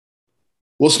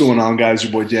What's going on, guys?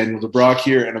 Your boy Daniel DeBrock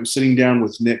here, and I'm sitting down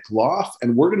with Nick Gloff,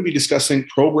 and we're going to be discussing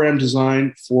program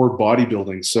design for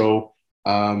bodybuilding.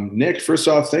 Nick, first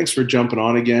off, thanks for jumping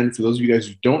on again. For those of you guys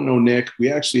who don't know Nick,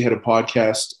 we actually had a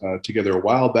podcast together a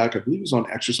while back. I believe it was on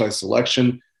exercise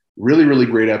selection. Really, really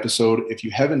great episode. If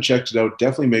you haven't checked it out,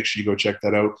 definitely make sure you go check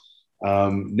that out.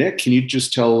 Nick, can you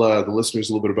just tell the listeners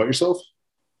a little bit about yourself?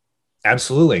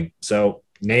 Absolutely. So,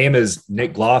 name is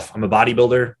Nick Gloff. I'm a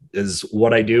bodybuilder, is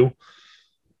what I do.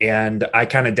 And I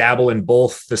kind of dabble in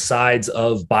both the sides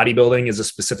of bodybuilding is a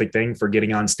specific thing for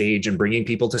getting on stage and bringing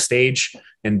people to stage,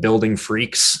 and building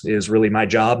freaks is really my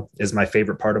job, is my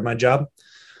favorite part of my job.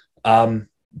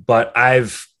 But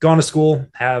I've gone to school,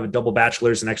 have a double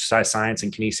bachelor's in exercise science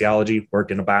and kinesiology,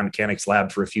 worked in a biomechanics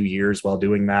lab for a few years while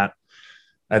doing that.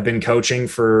 I've been coaching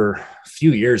for a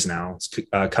few years now. It's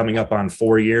coming up on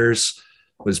 4 years.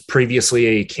 Was previously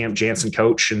a Camp Janssen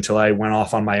coach until I went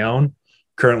off on my own.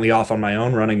 Currently off on my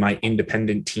own, running my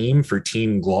independent team for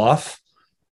Team Gloff.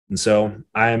 And so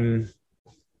I don't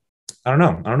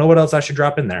know what else I should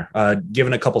drop in there.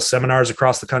 Given a couple seminars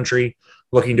across the country,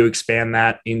 looking to expand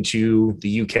that into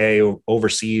the UK,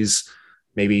 overseas,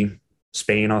 maybe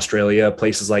Spain, Australia,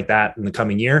 places like that in the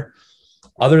coming year.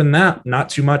 Other than that, not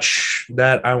too much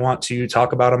that I want to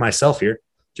talk about on myself here.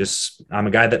 Just I'm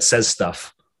a guy that says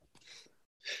stuff.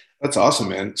 That's awesome,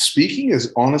 man. Speaking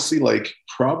is honestly like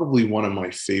probably one of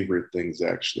my favorite things,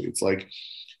 actually. It's like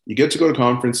you get to go to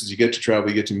conferences, you get to travel,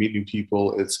 you get to meet new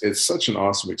people. It's such an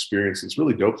awesome experience. It's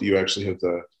really dope that you actually have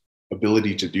the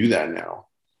ability to do that now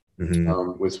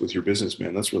with your business,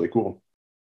 man. That's really cool.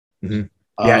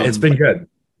 Mm-hmm. Yeah, it's been good.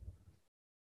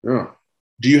 Yeah.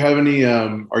 Do you have any,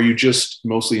 are you just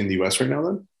mostly in the US right now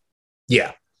then?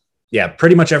 Yeah.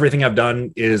 Pretty much everything I've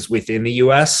done is within the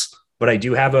US, but I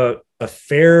do have a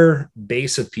fair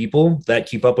base of people that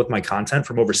keep up with my content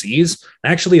from overseas.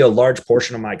 Actually, a large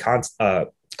portion of my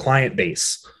client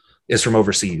base is from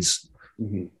overseas,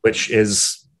 which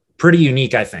is pretty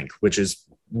unique, I think, which is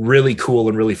really cool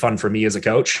and really fun for me as a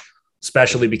coach,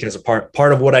 especially because a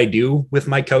part of what I do with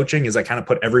my coaching is I kind of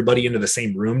put everybody into the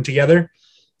same room together.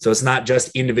 So it's not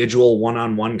just individual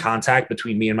one-on-one contact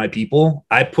between me and my people.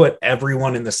 I put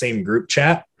everyone in the same group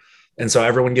chat. And so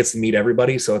everyone gets to meet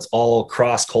everybody. So it's all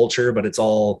cross culture, but it's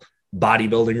all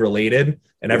bodybuilding related,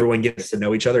 and everyone gets to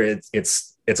know each other.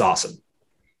 It's awesome.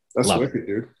 That's wicked,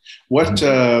 dude. What,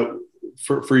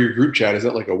 for your group chat, is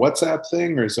that like a WhatsApp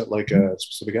thing, or is that like a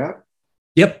specific app?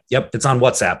 Yep. It's on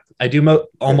WhatsApp. I do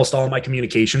almost all of my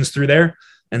communications through there.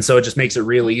 And so it just makes it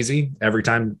real easy. Every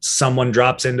time someone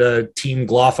drops into Team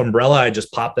Gloff umbrella, I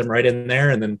just pop them right in there,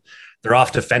 and then they're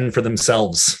off to fend for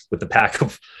themselves with the pack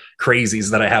of crazies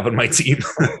that I have on my team.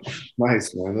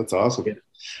 Nice, man. That's awesome.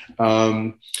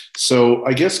 So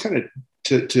I guess kind of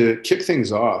to kick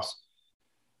things off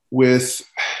with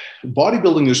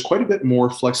bodybuilding, there's quite a bit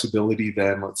more flexibility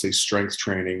than, let's say, strength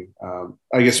training.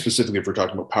 I guess specifically if we're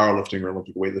talking about powerlifting or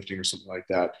Olympic weightlifting or something like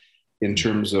that, in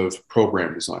terms of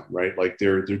program design, right? Like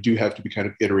there do have to be kind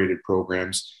of iterated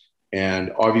programs.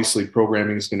 And obviously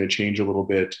programming is going to change a little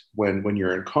bit when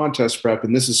you're in contest prep.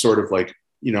 And this is sort of like,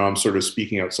 I'm sort of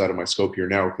speaking outside of my scope here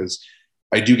now, because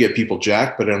I do get people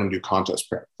jacked, but I don't do contest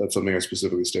prep. That's something I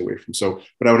specifically stay away from. So,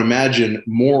 but I would imagine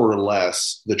more or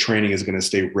less the training is going to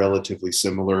stay relatively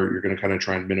similar. You're going to kind of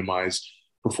try and minimize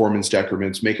performance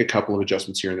decrements, make a couple of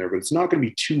adjustments here and there, but it's not going to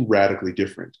be too radically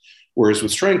different. Whereas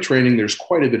with strength training, there's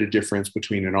quite a bit of difference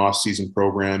between an off-season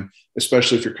program,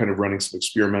 especially if you're kind of running some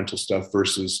experimental stuff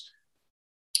versus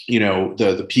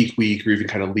the peak week, or even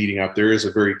kind of leading up. There is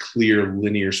a very clear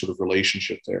linear sort of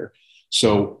relationship there.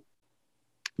 So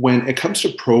when it comes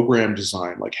to program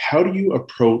design, like how do you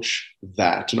approach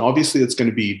that? And obviously it's going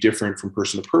to be different from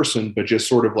person to person, but just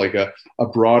sort of like a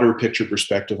broader picture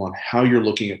perspective on how you're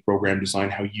looking at program design,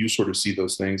 how you sort of see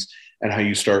those things, and how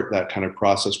you start that kind of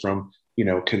process from,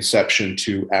 conception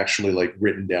to actually like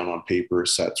written down on paper,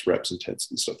 sets, reps,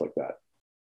 intensity, stuff like that.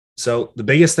 So the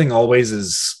biggest thing always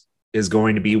is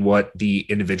going to be what the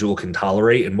individual can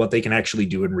tolerate and what they can actually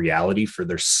do in reality for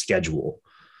their schedule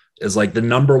is like the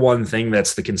number one thing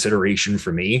that's the consideration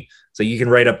for me. So you can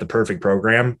write up the perfect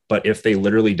program, but if they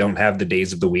literally don't have the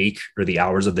days of the week or the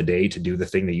hours of the day to do the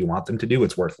thing that you want them to do,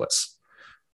 it's worthless.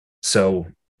 So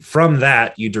from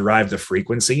that, you derive the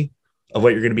frequency of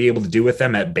what you're going to be able to do with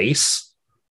them at base.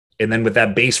 And then with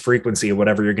that base frequency of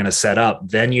whatever you're going to set up,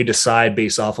 then you decide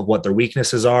based off of what their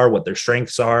weaknesses are, what their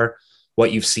strengths are,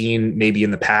 what you've seen maybe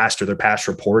in the past or their past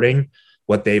reporting,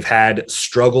 what they've had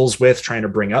struggles with trying to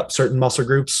bring up certain muscle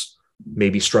groups,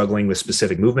 maybe struggling with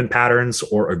specific movement patterns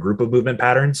or a group of movement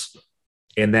patterns.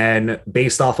 And then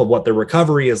based off of what their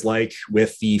recovery is like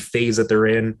with the phase that they're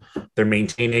in, they're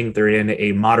in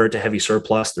a moderate to heavy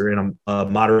surplus, they're in a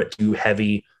moderate to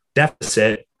heavy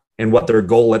deficit. And what their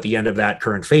goal at the end of that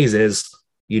current phase is,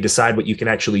 you decide what you can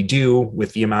actually do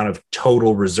with the amount of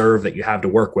total reserve that you have to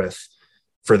work with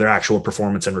for their actual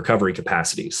performance and recovery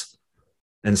capacities.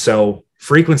 And so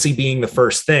frequency being the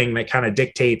first thing that kind of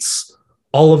dictates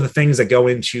all of the things that go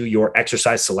into your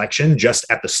exercise selection just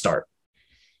at the start.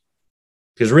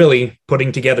 Because really,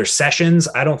 putting together sessions,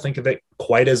 I don't think of it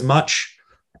quite as much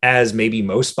as maybe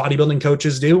most bodybuilding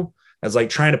coaches do, as like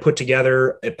trying to put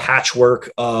together a patchwork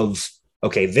of,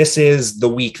 okay, this is the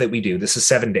week that we do. This is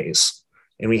 7 days.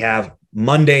 And we have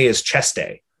Monday is chest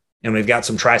day, and we've got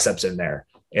some triceps in there.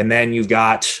 And then you've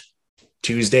got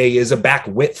Tuesday is a back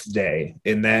width day.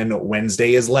 And then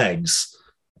Wednesday is legs.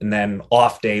 And then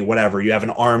off day, whatever, you have an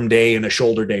arm day and a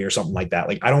shoulder day or something like that.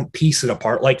 Like, I don't piece it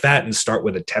apart like that and start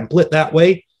with a template that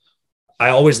way. I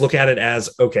always look at it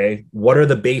as, okay, what are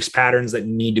the base patterns that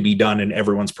need to be done in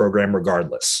everyone's program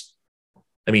regardless?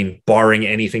 I mean, barring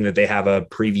anything that they have a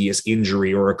previous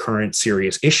injury or a current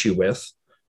serious issue with,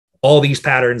 all these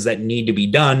patterns that need to be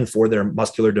done for their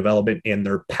muscular development and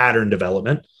their pattern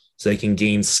development, so they can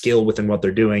gain skill within what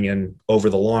they're doing and over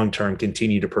the long term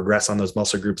continue to progress on those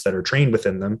muscle groups that are trained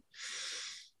within them.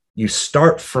 You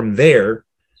start from there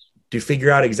to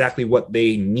figure out exactly what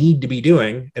they need to be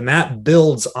doing. And that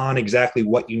builds on exactly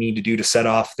what you need to do to set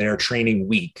off their training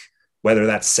week, whether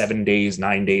that's 7 days,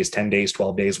 9 days, 10 days,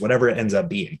 12 days, whatever it ends up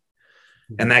being.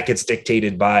 And that gets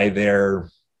dictated by their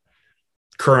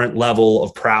current level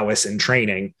of prowess in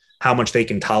training, how much they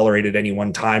can tolerate at any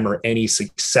one time or any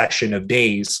succession of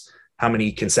days, how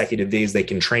many consecutive days they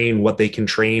can train, what they can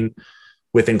train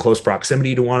within close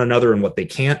proximity to one another and what they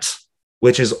can't,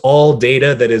 which is all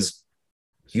data that is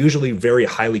usually very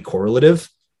highly correlative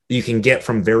that you can get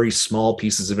from very small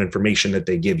pieces of information that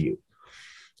they give you.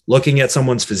 Looking at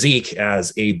someone's physique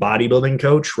as a bodybuilding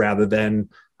coach rather than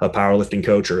a powerlifting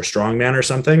coach or a strongman or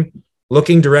something,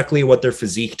 looking directly at what their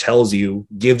physique tells you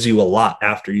gives you a lot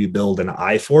after you build an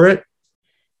eye for it.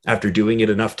 After doing it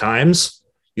enough times,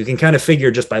 you can kind of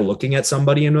figure just by looking at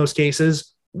somebody in most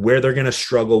cases where they're going to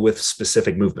struggle with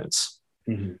specific movements.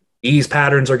 Mm-hmm. These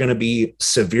patterns are going to be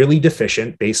severely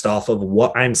deficient based off of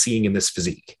what I'm seeing in this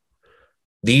physique.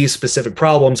 These specific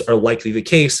problems are likely the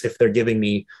case if they're giving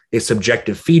me a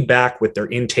subjective feedback with their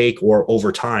intake or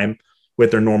over time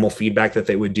with their normal feedback that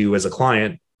they would do as a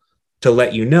client to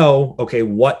let you know, okay,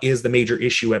 what is the major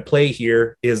issue at play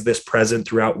here? Is this present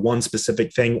throughout one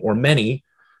specific thing or many?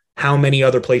 How many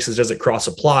other places does it cross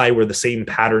apply where the same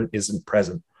pattern isn't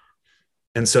present?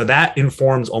 And so that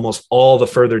informs almost all the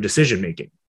further decision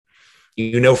making.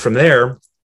 You know, from there,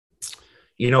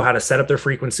 you know how to set up their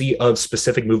frequency of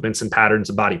specific movements and patterns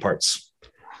of body parts.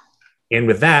 And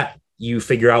with that, you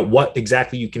figure out what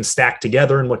exactly you can stack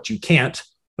together and what you can't,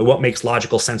 and what makes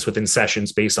logical sense within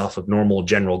sessions based off of normal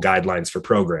general guidelines for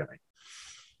programming.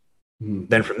 Mm-hmm.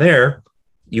 Then from there,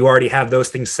 you already have those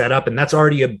things set up, and that's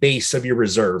already a base of your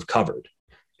reserve covered.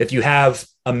 If you have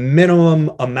a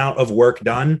minimum amount of work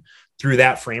done through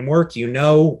that framework, you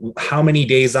know how many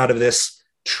days out of this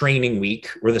training week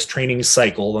or this training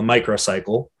cycle, the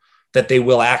microcycle, that they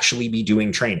will actually be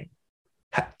doing training.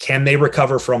 Can they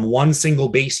recover from one single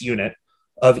base unit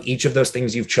of each of those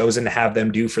things you've chosen to have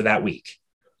them do for that week?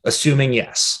 Assuming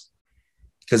yes,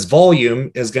 because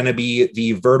volume is going to be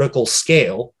the vertical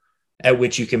scale at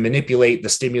which you can manipulate the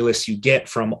stimulus you get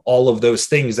from all of those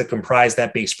things that comprise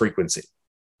that base frequency.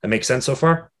 That makes sense so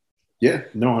far? Yeah,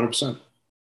 no, 100%.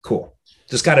 Cool.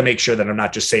 Just got to make sure that I'm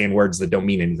not just saying words that don't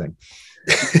mean anything.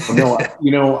 No,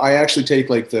 you know, I actually take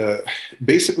like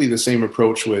basically the same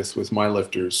approach with my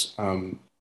lifters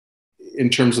in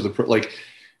terms of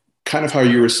kind of how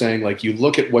you were saying, like you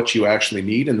look at what you actually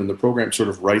need and then the program sort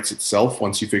of writes itself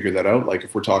once you figure that out. Like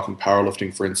if we're talking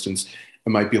powerlifting, for instance, it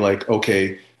might be like,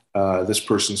 okay, this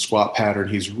person's squat pattern,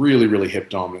 he's really, really hip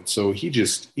dominant. So he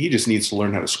just needs to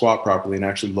learn how to squat properly and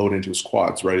actually load into his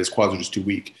quads, right? His quads are just too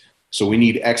weak. So we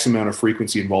need X amount of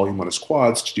frequency and volume on his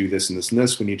quads to do this and this and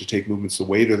this. We need to take movements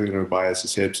away that are going to bias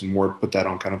his hips and more put that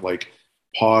on kind of like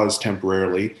pause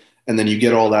temporarily. And then you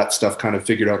get all that stuff kind of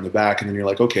figured out in the back. And then you're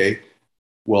like, okay,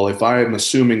 well, if I'm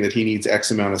assuming that he needs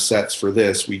X amount of sets for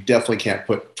this, we definitely can't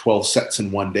put 12 sets in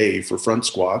one day for front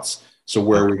squats. So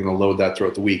where are we going to load that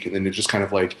throughout the week? And then it's just kind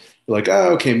of like, you're like, oh,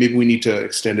 okay, maybe we need to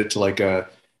extend it to like a,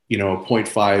 you know,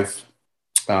 0.5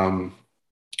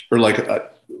 or like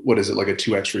what is it, like a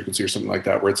 2x frequency or something like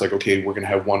that, where it's like, okay, we're going to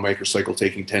have one microcycle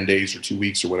taking 10 days or 2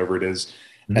 weeks or whatever it is.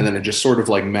 Mm-hmm. And then it just sort of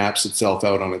like maps itself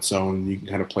out on its own. You can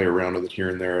kind of play around with it here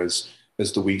and there as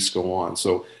the weeks go on.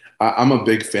 So I'm a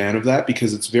big fan of that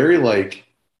because it's very like,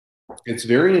 it's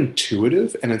very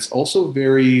intuitive, and it's also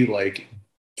very like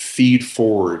feed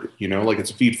forward, you know, like it's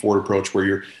a feed forward approach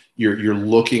where you're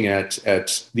looking at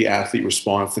the athlete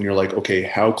response, and you're like, okay,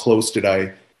 how close did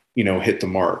I, you know, hit the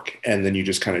mark? And then you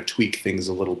just kind of tweak things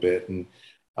a little bit. And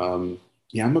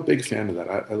yeah, I'm a big fan of that.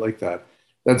 I like that.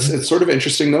 It's sort of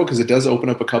interesting though, because it does open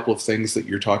up a couple of things that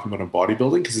you're talking about in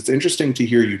bodybuilding, because it's interesting to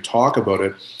hear you talk about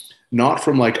it, not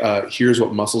from like, here's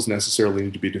what muscles necessarily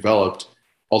need to be developed,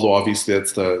 although obviously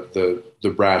that's the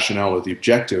rationale or the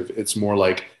objective. It's more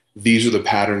like, these are the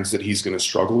patterns that he's going to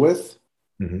struggle with.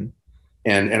 Mm-hmm.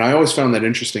 And I always found that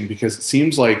interesting, because it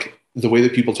seems like the way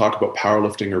that people talk about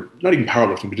powerlifting, or not even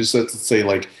powerlifting, but just let's say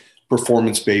like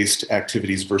performance-based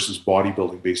activities versus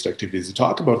bodybuilding-based activities, they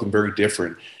talk about them very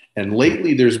different. And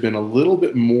lately there's been a little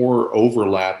bit more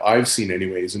overlap, I've seen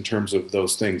anyways, in terms of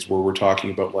those things, where we're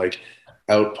talking about like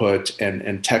output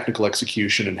and technical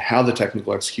execution, and how the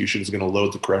technical execution is going to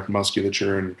load the correct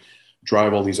musculature and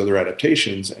drive all these other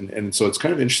adaptations. And so it's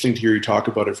kind of interesting to hear you talk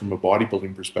about it from a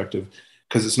bodybuilding perspective,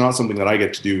 because it's not something that I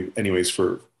get to do anyways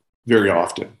for very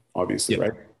often, obviously. Yep.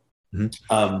 Right.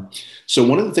 Mm-hmm. So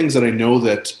one of the things that I know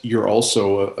that you're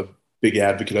also a big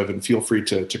advocate of, and feel free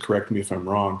to correct me if I'm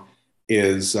wrong,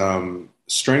 is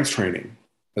strength training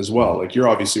as well. Like, you're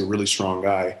obviously a really strong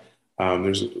guy.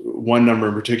 There's one number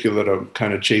in particular that I'm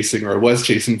kind of chasing, or I was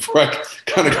chasing before I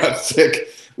kind of got sick,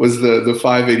 was the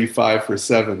 585 for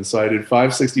 7. So I did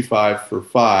 565 for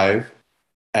 5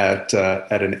 at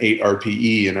an 8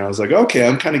 RPE, and I was like, okay,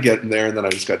 I'm kind of getting there. And then I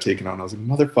just got taken on. I was like,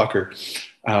 motherfucker.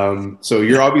 So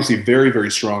you're obviously a very,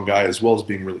 very strong guy, as well as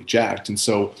being really jacked. And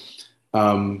so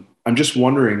I'm just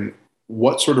wondering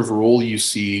what sort of role you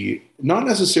see, not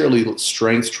necessarily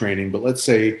strength training, but let's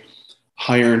say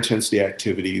higher intensity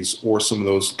activities, or some of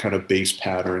those kind of base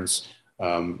patterns,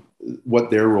 what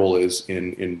their role is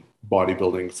in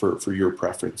bodybuilding for your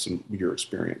preference and your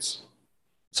experience.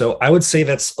 So I would say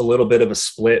that's a little bit of a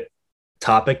split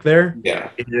topic there.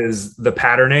 Yeah. It is the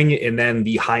patterning and then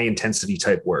the high intensity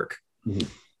type work. Mm-hmm.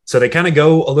 So they kind of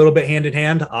go a little bit hand in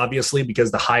hand, obviously,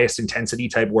 because the highest intensity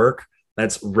type work,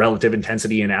 that's relative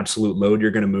intensity and absolute load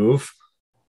you're going to move,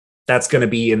 that's going to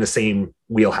be in the same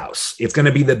wheelhouse. It's going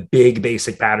to be the big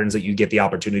basic patterns that you get the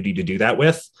opportunity to do that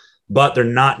with, but they're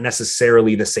not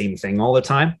necessarily the same thing all the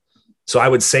time. So I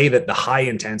would say that the high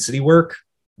intensity work,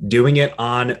 doing it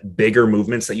on bigger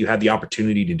movements that you have the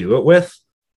opportunity to do it with,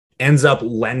 ends up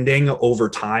lending over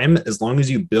time, as long as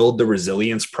you build the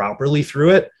resilience properly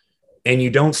through it, and you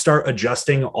don't start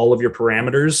adjusting all of your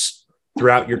parameters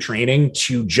throughout your training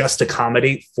to just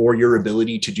accommodate for your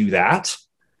ability to do that.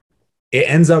 It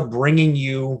ends up bringing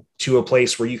you to a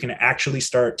place where you can actually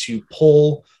start to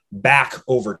pull back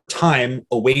over time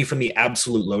away from the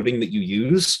absolute loading that you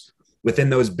use within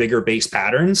those bigger base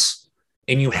patterns.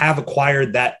 And you have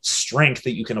acquired that strength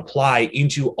that you can apply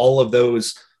into all of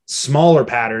those smaller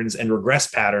patterns and regress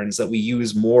patterns that we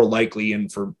use more likely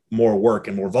and for more work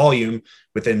and more volume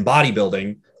within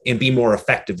bodybuilding, and be more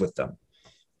effective with them.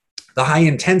 The high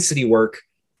intensity work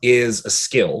is a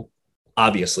skill,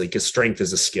 obviously, because strength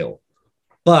is a skill.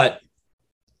 But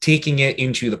taking it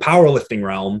into the powerlifting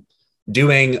realm,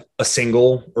 doing a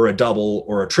single or a double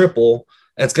or a triple,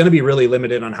 that's going to be really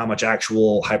limited on how much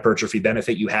actual hypertrophy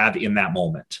benefit you have in that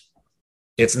moment.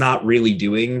 It's not really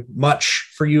doing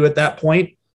much for you at that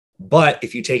point. But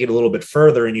if you take it a little bit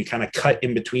further and you kind of cut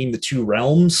in between the two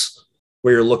realms,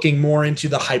 where you're looking more into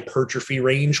the hypertrophy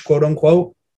range, quote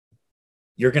unquote,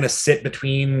 you're going to sit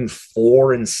between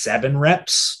 4 and 7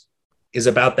 reps is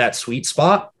about that sweet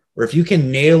spot. Where if you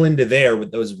can nail into there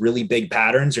with those really big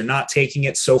patterns, you're not taking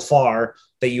it so far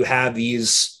that you have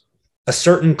a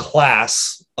certain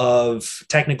class of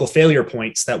technical failure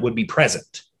points that would be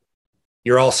present.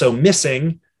 You're also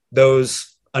missing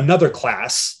another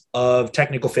class of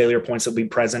technical failure points that will be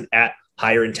present at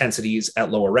higher intensities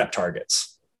at lower rep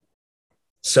targets.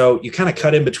 So you kind of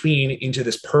cut in between into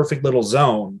this perfect little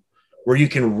zone where you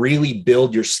can really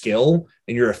build your skill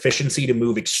and your efficiency to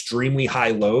move extremely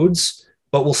high loads,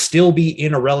 but will still be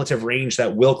in a relative range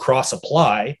that will cross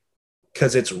apply,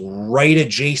 because it's right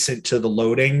adjacent to the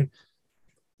loading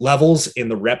levels in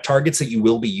the rep targets that you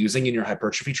will be using in your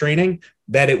hypertrophy training,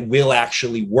 that it will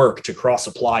actually work to cross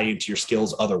apply into your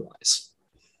skills otherwise.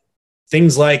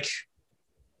 Things like,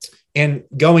 and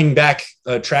going back,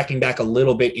 tracking back a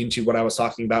little bit into what I was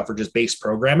talking about for just base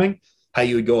programming, how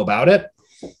you would go about it.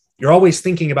 You're always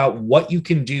thinking about what you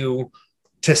can do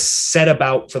to set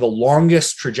about for the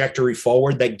longest trajectory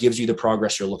forward that gives you the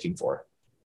progress you're looking for.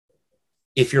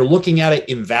 If you're looking at it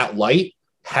in that light,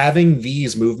 having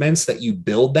these movements that you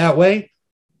build that way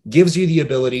gives you the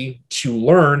ability to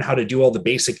learn how to do all the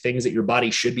basic things that your body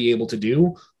should be able to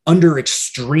do under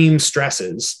extreme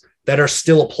stresses that are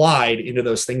still applied into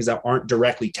those things that aren't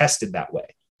directly tested that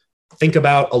way. Think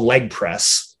about a leg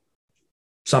press,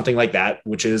 something like that,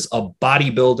 which is a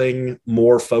bodybuilding,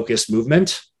 more focused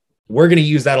movement. We're going to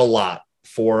use that a lot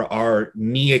for our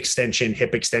knee extension,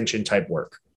 hip extension type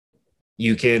work.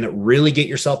 You can really get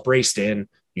yourself braced in.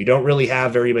 You don't really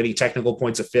have very many technical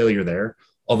points of failure there,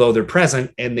 although they're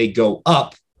present and they go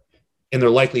up and their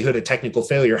likelihood of technical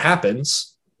failure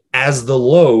happens as the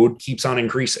load keeps on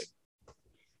increasing.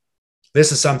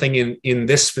 This is something in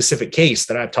this specific case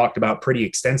that I've talked about pretty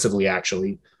extensively,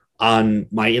 actually, on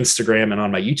my Instagram and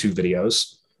on my YouTube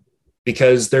videos,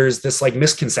 because there's this like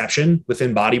misconception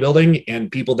within bodybuilding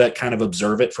and people that kind of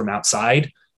observe it from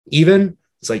outside. Even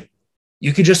it's like,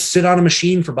 you could just sit on a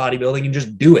machine for bodybuilding and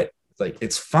just do it. Like,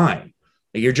 it's fine.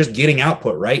 Like, you're just getting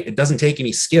output, right? It doesn't take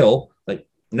any skill. Like,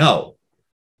 no,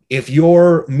 if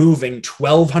you're moving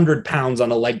 1,200 pounds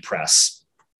on a leg press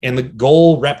and the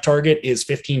goal rep target is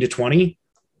 15 to 20,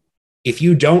 if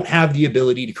you don't have the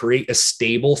ability to create a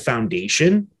stable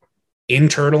foundation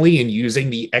internally and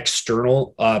using the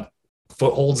external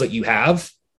footholds that you have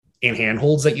and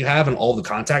handholds that you have and all the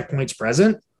contact points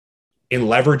present, in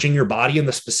leveraging your body in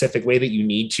the specific way that you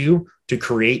need to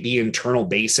create the internal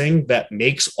basing that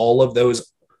makes all of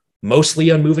those mostly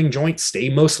unmoving joints stay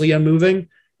mostly unmoving,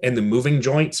 and the moving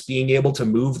joints being able to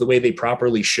move the way they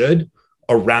properly should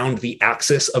around the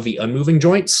axis of the unmoving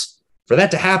joints. For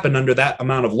that to happen under that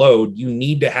amount of load, you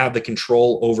need to have the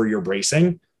control over your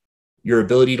bracing, your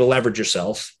ability to leverage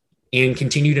yourself, and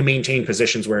continue to maintain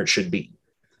positions where it should be.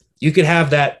 You could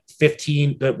have that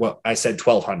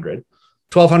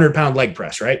 1,200 pound leg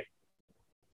press, right?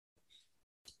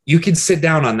 You could sit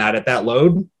down on that at that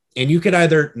load, and you could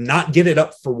either not get it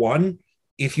up for one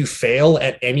if you fail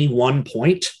at any one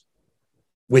point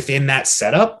within that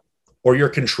setup, or your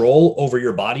control over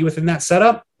your body within that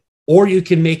setup, or you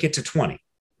can make it to 20.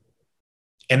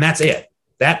 And that's it.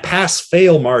 That pass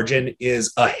fail margin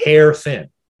is a hair thin.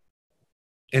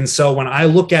 And so when I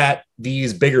look at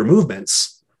these bigger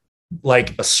movements,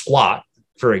 like a squat,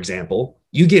 for example,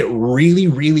 you get really,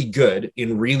 really good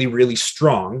and really, really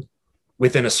strong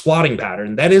within a squatting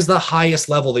pattern. That is the highest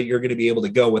level that you're going to be able to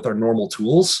go with our normal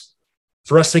tools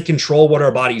for us to control what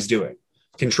our body's doing,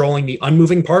 controlling the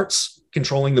unmoving parts,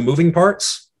 controlling the moving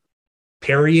parts,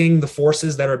 parrying the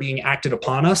forces that are being acted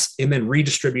upon us, and then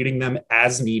redistributing them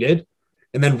as needed,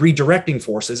 and then redirecting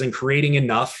forces and creating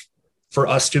enough for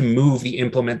us to move the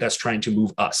implement that's trying to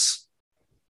move us.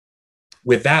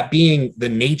 With that being the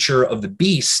nature of the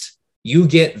beast, you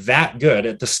get that good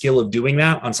at the skill of doing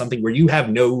that on something where you have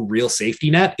no real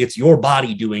safety net. It's your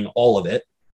body doing all of it.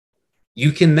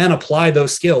 You can then apply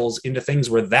those skills into things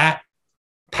where that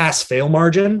pass fail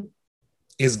margin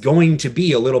is going to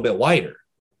be a little bit wider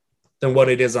than what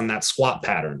it is on that squat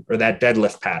pattern or that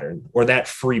deadlift pattern or that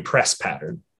free press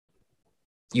pattern.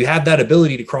 You have that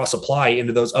ability to cross apply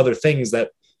into those other things that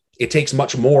it takes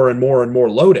much more and more and more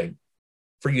loading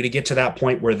for you to get to that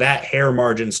point where that hair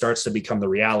margin starts to become the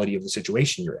reality of the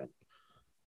situation you're in.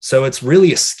 So it's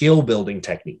really a skill building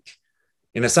technique.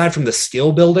 And aside from the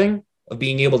skill building of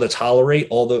being able to tolerate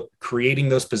all the creating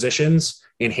those positions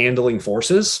and handling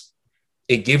forces,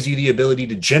 it gives you the ability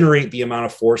to generate the amount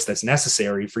of force that's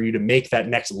necessary for you to make that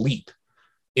next leap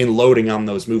in loading on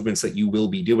those movements that you will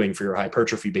be doing for your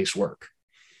hypertrophy based work.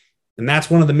 And that's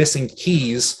one of the missing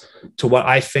keys to what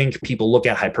I think people look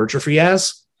at hypertrophy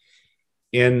as.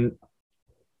 And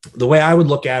the way I would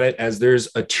look at it as there's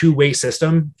a two-way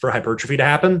system for hypertrophy to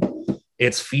happen.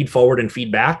 It's feed forward and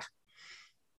feed back.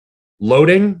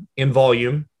 Loading in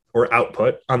volume or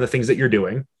output on the things that you're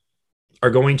doing are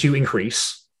going to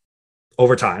increase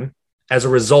over time as a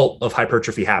result of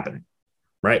hypertrophy happening,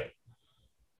 right?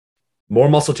 More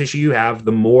muscle tissue you have,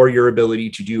 the more your ability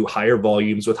to do higher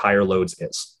volumes with higher loads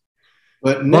is.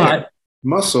 But Nick,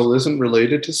 muscle isn't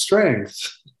related to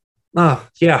strength.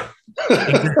 Yeah.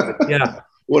 Exactly. Yeah.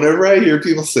 Whenever I hear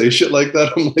people say shit like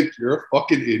that, I'm like, you're a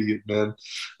fucking idiot, man.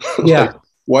 Yeah. Like,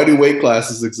 why do weight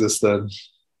classes exist then?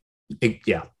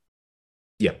 Yeah.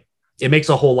 It makes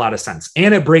a whole lot of sense.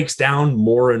 And it breaks down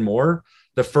more and more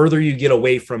the further you get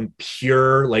away from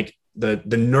pure, like the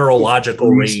neurological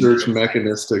research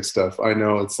mechanistic stuff. I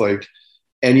know it's like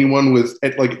anyone with,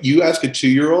 like, you ask a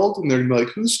 2-year-old and they're gonna be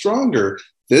like, who's stronger,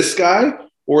 this guy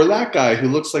or that guy who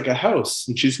looks like a house?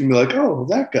 And she's gonna be like, oh,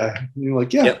 that guy. And you're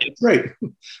like, yeah, yep. That's right.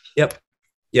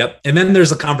 Yep. And then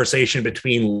there's a conversation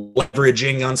between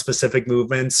leveraging on specific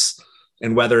movements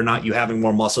and whether or not you having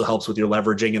more muscle helps with your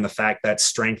leveraging, and the fact that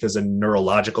strength is a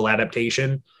neurological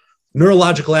adaptation.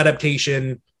 Neurological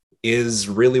adaptation is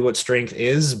really what strength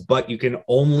is, but you can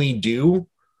only do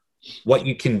what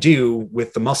you can do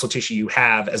with the muscle tissue you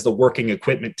have as the working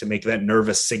equipment to make that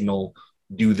nervous signal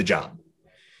do the job.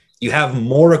 You have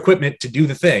more equipment to do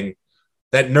the thing,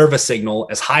 that nervous signal,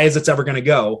 as high as it's ever going to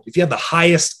go. If you have the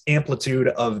highest amplitude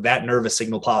of that nervous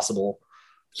signal possible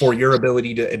for your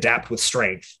ability to adapt with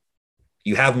strength,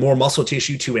 you have more muscle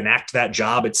tissue to enact that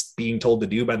job it's being told to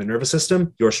do by the nervous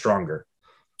system, you're stronger.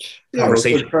 Yeah,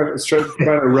 it's trying to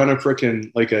run a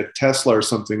freaking like a Tesla or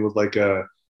something with like a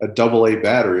AA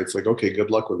battery. It's like, okay, good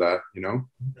luck with that, you know?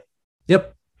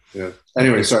 Yep. Yeah.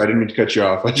 Anyway, sorry, I didn't mean to cut you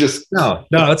off.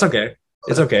 No, it's okay.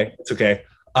 It's okay.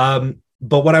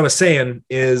 But what I was saying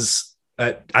is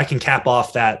I can cap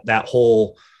off that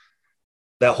whole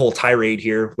tirade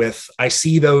here with, I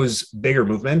see those bigger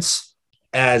movements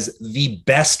as the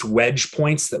best wedge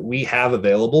points that we have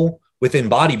available within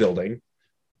bodybuilding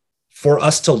for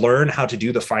us to learn how to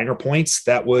do the finer points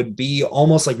that would be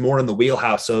almost like more in the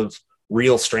wheelhouse of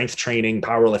real strength training,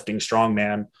 powerlifting,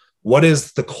 strongman. What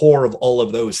is the core of all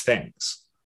of those things?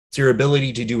 It's your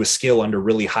ability to do a skill under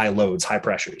really high loads, high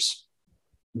pressures.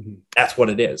 Mm-hmm. That's what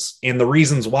it is. And the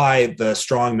reasons why the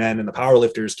strongmen and the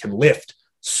powerlifters can lift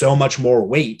so much more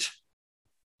weight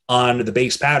on the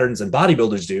base patterns than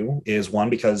bodybuilders do is, one,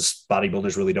 because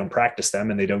bodybuilders really don't practice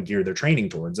them and they don't gear their training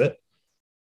towards it.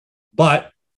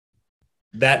 But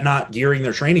that not gearing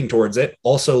their training towards it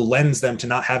also lends them to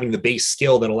not having the base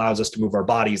skill that allows us to move our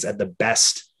bodies at the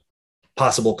best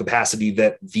possible capacity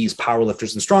that these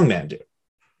powerlifters and strongmen do.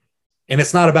 And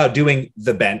it's not about doing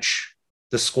the bench,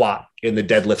 the squat, and the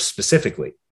deadlift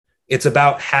specifically. It's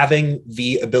about having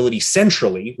the ability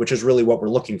centrally, which is really what we're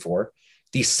looking for,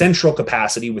 the central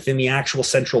capacity within the actual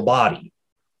central body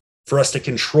for us to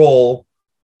control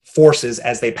forces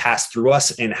as they pass through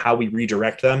us and how we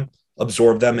redirect them,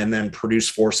 absorb them, and then produce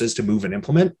forces to move and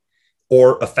implement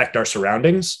or affect our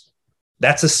surroundings.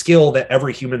 That's a skill that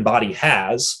every human body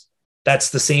has.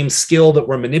 That's the same skill that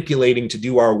we're manipulating to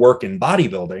do our work in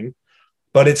bodybuilding,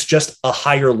 but it's just a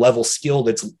higher level skill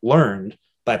that's learned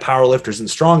by powerlifters and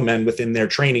strongmen within their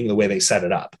training, the way they set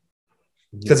it up.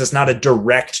 Because it's not a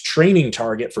direct training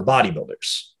target for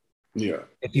bodybuilders. Yeah.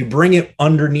 If you bring it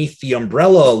underneath the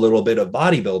umbrella a little bit of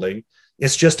bodybuilding,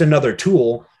 it's just another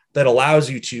tool that allows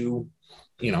you to,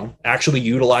 actually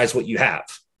utilize what you have.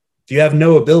 If you have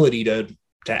no ability to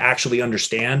actually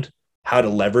understand how to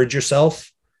leverage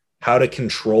yourself, how to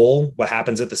control what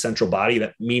happens at the central body,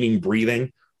 that meaning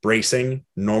breathing, bracing,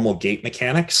 normal gait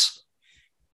mechanics,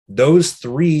 those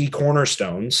three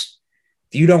cornerstones,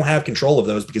 if you don't have control of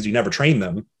those because you never trained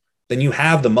them, then you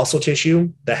have the muscle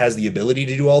tissue that has the ability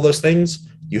to do all those things.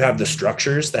 You have the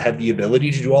structures that have the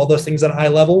ability to do all those things at a high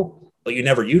level, but you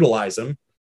never utilize them.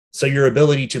 So your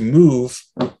ability to move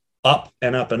up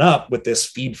and up and up with this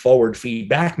feed forward,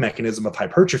 feedback mechanism of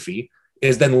hypertrophy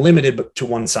is then limited to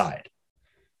one side.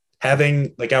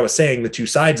 Having, like I was saying, the two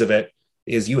sides of it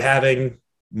is you having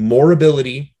more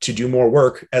ability to do more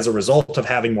work as a result of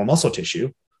having more muscle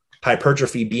tissue,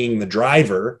 hypertrophy being the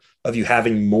driver of you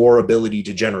having more ability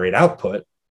to generate output.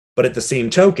 But at the same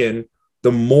token,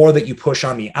 the more that you push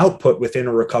on the output within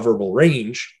a recoverable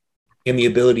range and the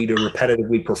ability to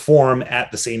repetitively perform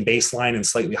at the same baseline and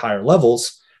slightly higher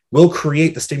levels will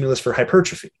create the stimulus for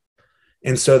hypertrophy.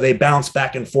 And so they bounce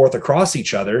back and forth across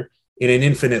each other in an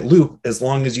infinite loop, as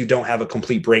long as you don't have a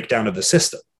complete breakdown of the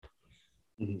system.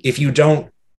 Mm-hmm. If you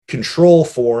don't control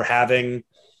for having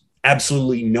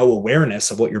absolutely no awareness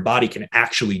of what your body can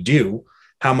actually do,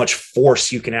 how much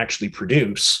force you can actually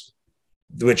produce,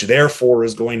 which therefore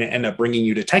is going to end up bringing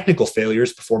you to technical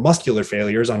failures before muscular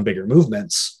failures on bigger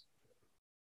movements,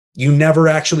 you never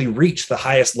actually reach the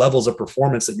highest levels of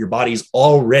performance that your body's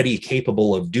already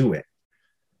capable of doing.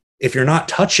 If you're not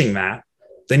touching that,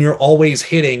 then you're always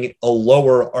hitting a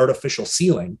lower artificial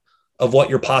ceiling of what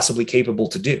you're possibly capable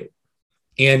to do.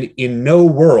 And in no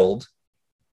world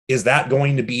is that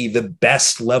going to be the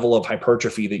best level of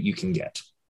hypertrophy that you can get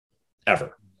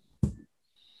ever.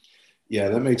 Yeah,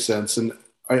 that makes sense. And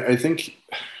I think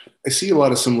I see a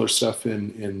lot of similar stuff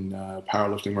in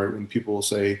powerlifting, right? When people will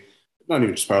say, not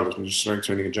even just powerlifting, just strength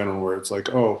training in general, where it's like,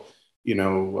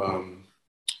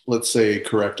 let's say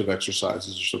corrective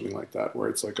exercises or something like that, where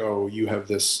it's like, oh, you have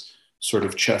this sort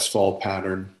of chest fall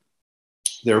pattern,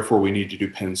 therefore we need to do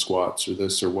pin squats or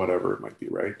this or whatever it might be,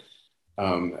 right?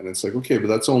 And it's like, okay, but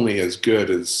that's only as good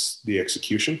as the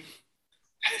execution,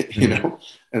 you know?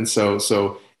 And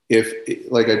so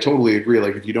if, like, I totally agree,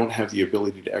 like, if you don't have the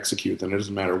ability to execute, then it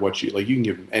doesn't matter what you can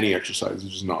give them any exercise,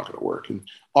 it's just not going to work. And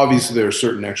obviously there are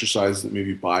certain exercises that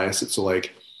maybe bias it. So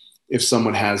like if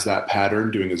someone has that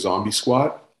pattern doing a zombie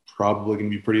squat, probably going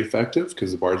to be pretty effective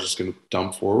because the bar is just going to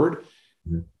dump forward.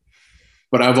 Mhm.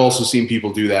 But I've also seen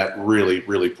people do that really,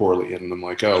 really poorly. And I'm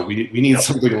like, oh, we need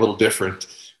something a little different.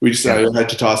 I had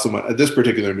to toss them at this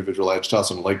particular individual. I had to toss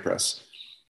them a leg press.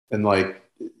 And like,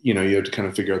 you have to kind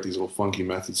of figure out these little funky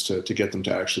methods to get them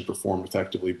to actually perform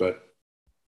effectively. But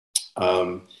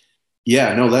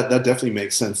yeah, no, that definitely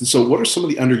makes sense. And so what are some of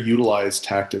the underutilized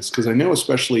tactics? Because I know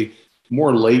especially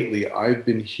more lately, I've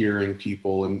been hearing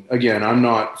people, and again, I'm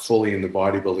not fully in the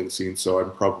bodybuilding scene, so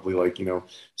I'm probably like,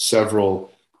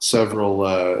 several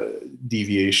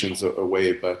deviations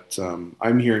away, but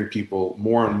I'm hearing people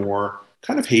more and more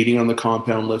kind of hating on the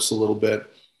compound lifts a little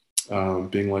bit,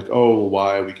 being like, oh,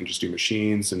 why? We can just do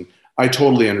machines. And I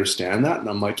totally understand that. And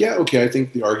I'm like, yeah, okay, I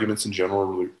think the arguments in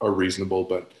general are reasonable,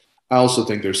 but I also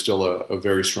think there's still a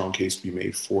very strong case to be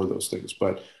made for those things.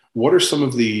 But what are some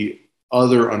of the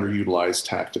other underutilized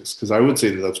tactics? Because I would say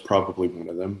that that's probably one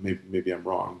of them. Maybe I'm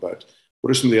wrong, but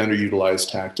what are some of the underutilized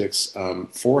tactics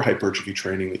for hypertrophy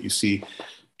training that you see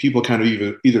people kind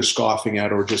of either scoffing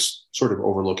at or just sort of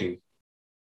overlooking?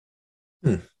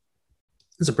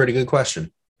 That's a pretty good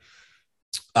question.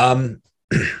 I'll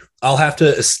have to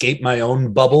escape my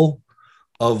own bubble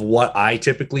of what I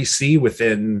typically see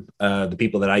within the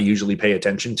people that I usually pay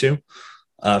attention to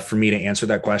for me to answer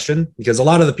that question, because a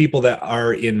lot of the people that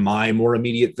are in my more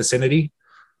immediate vicinity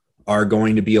are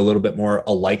going to be a little bit more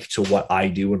alike to what I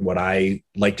do and what I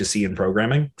like to see in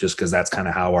programming, just because that's kind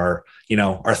of how our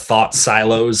thought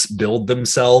silos build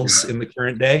themselves in the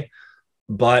current day.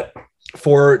 But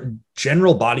for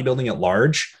general bodybuilding at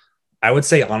large, I would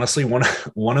say, honestly,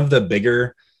 one of the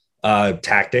bigger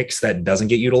tactics that doesn't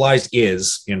get utilized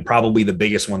is, and probably the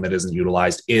biggest one that isn't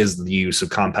utilized, is the use of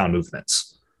compound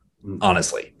movements.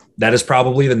 Honestly, that is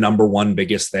probably the number one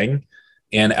biggest thing.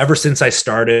 And ever since I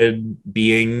started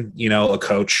being, a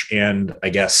coach, and I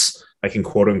guess I can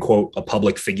quote unquote a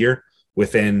public figure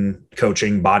within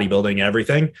coaching, bodybuilding,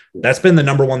 everything, that's been the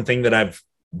number one thing that I've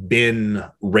been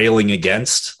railing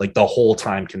against like the whole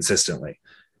time consistently,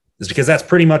 is because that's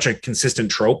pretty much a consistent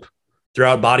trope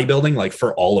throughout bodybuilding, like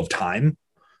for all of time,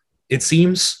 it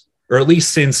seems, or at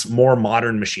least since more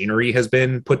modern machinery has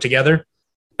been put together.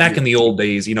 Back in the old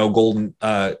days, golden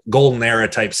era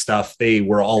type stuff, they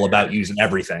were all about using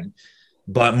everything.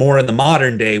 But more in the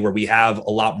modern day, where we have a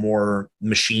lot more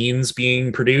machines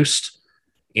being produced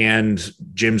and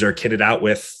gyms are kitted out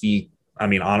with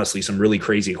honestly, some really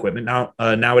crazy equipment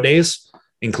nowadays,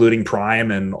 including Prime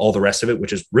and all the rest of it,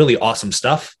 which is really awesome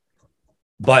stuff.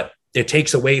 But it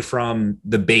takes away from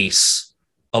the base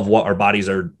of what our bodies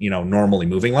are, normally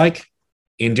moving like,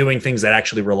 in doing things that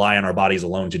actually rely on our bodies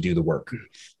alone to do the work.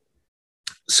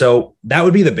 So that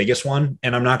would be the biggest one.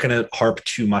 And I'm not going to harp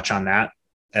too much on that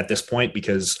at this point,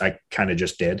 because I kind of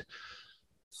just did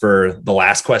for the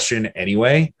last question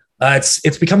anyway.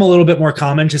 It's become a little bit more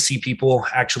common to see people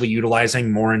actually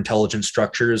utilizing more intelligent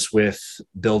structures with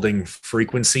building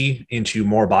frequency into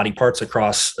more body parts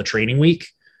across a training week.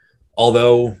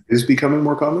 Although is becoming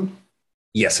more common?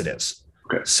 Yes, it is.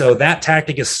 Okay. So that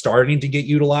tactic is starting to get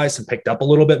utilized and picked up a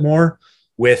little bit more,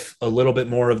 with a little bit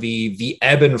more of the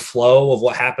ebb and flow of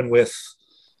what happened with,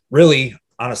 really,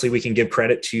 honestly, we can give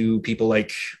credit to people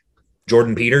like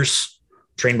Jordan Peters,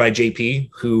 trained by JP,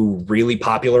 who really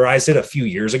popularized it a few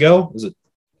years ago. It was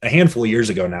a handful of years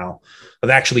ago now, of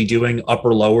actually doing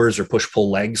upper lowers or push-pull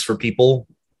legs for people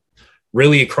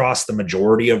really across the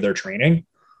majority of their training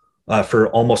for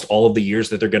almost all of the years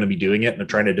that they're going to be doing it and they're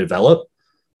trying to develop.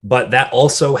 But that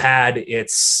also had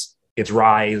its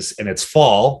rise and its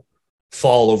fall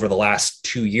over the last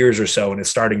 2 years or so, and it's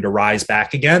starting to rise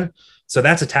back again. So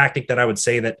that's a tactic that I would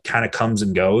say that kind of comes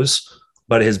and goes,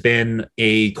 but has been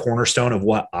a cornerstone of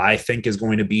what I think is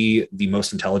going to be the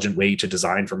most intelligent way to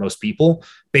design for most people,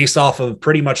 based off of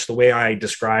pretty much the way I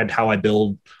described how I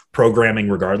build programming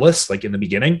regardless. Like in the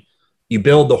beginning, you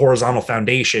build the horizontal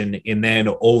foundation, and then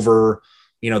over,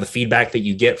 the feedback that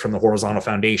you get from the horizontal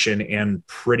foundation and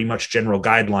pretty much general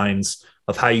guidelines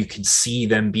of how you can see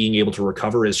them being able to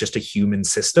recover as just a human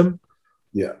system.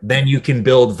 Yeah. Then you can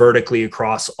build vertically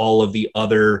across all the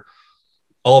other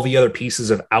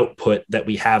pieces of output that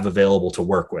we have available to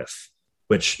work with,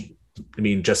 which,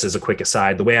 just as a quick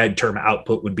aside, the way I'd term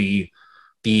output would be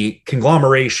the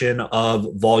conglomeration of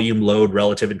volume, load,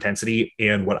 relative intensity,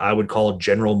 and what I would call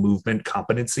general movement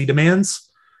competency demands.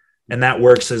 And that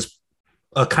works as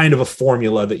a kind of a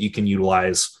formula that you can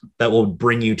utilize that will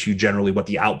bring you to generally what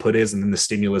the output is, and then the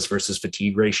stimulus versus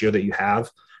fatigue ratio that you have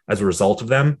as a result of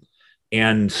them.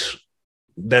 And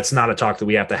that's not a talk that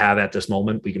we have to have at this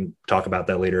moment. We can talk about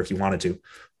that later if you wanted to,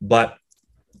 but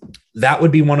that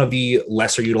would be one of the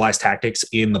lesser utilized tactics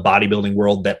in the bodybuilding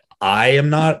world that I am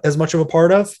not as much of a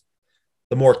part of.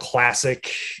 The more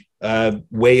classic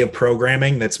way of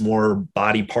programming that's more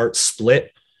body part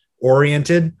split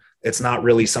oriented, it's not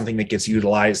really something that gets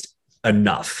utilized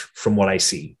enough from what I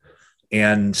see.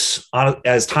 And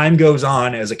as time goes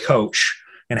on as a coach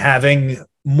and having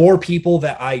more people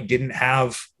that I didn't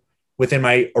have within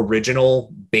my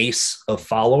original base of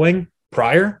following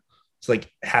prior, it's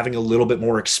like having a little bit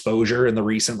more exposure in the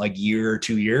recent like year or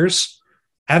 2 years,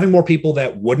 having more people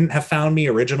that wouldn't have found me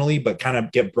originally, but kind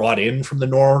of get brought in from the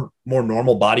more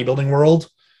normal bodybuilding world,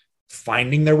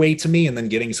 finding their way to me, and then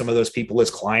getting some of those people as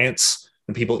clients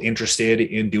and people interested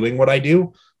in doing what I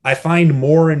do. I find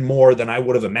more and more than I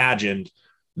would have imagined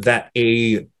that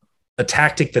a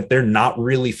tactic that they're not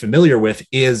really familiar with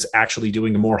is actually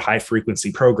doing a more high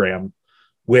frequency program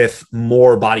with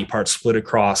more body parts split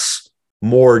across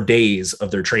more days of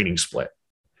their training split.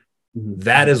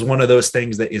 That is one of those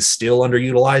things that is still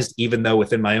underutilized, even though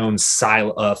within my own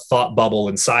thought bubble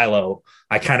and silo,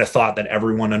 I kind of thought that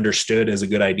everyone understood as a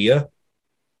good idea.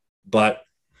 But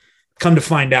come to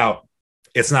find out,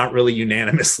 it's not really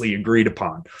unanimously agreed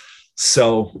upon.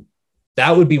 So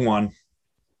that would be one.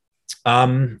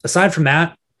 Aside from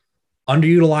that,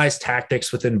 underutilized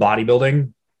tactics within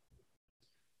bodybuilding.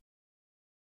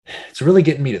 It's really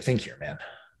getting me to think here, man.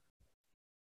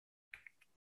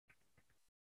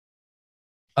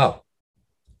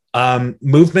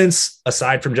 Movements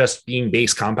aside from just being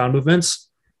base compound movements,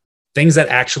 things that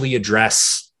actually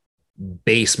address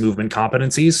base movement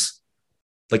competencies.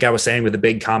 Like I was saying with the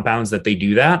big compounds that they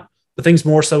do that, but things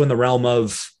more so in the realm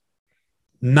of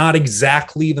not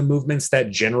exactly the movements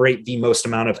that generate the most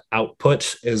amount of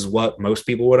output is what most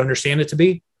people would understand it to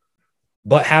be,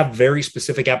 but have very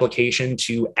specific application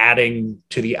to adding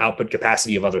to the output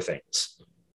capacity of other things.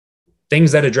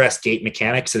 Things that address gait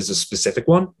mechanics is a specific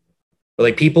one. But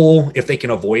like people, if they can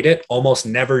avoid it, almost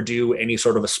never do any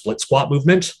sort of a split squat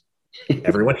movement.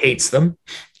 Everyone hates them.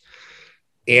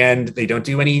 And they don't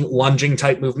do any lunging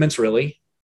type movements really,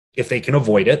 if they can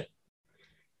avoid it.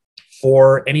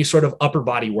 For any sort of upper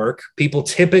body work, people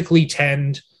typically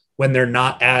tend, when they're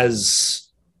not as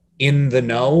in the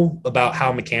know about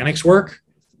how mechanics work,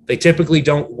 they typically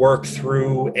don't work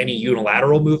through any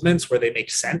unilateral movements where they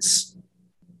make sense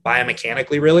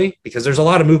biomechanically, really, because there's a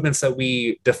lot of movements that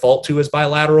we default to as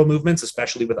bilateral movements,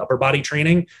 especially with upper body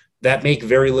training, that make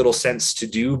very little sense to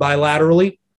do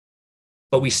bilaterally,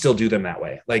 but we still do them that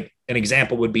way. Like an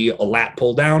example would be a lat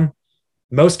pull down.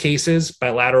 Most cases,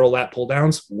 bilateral lat pull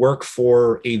downs work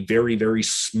for a very, very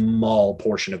small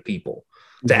portion of people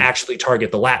to actually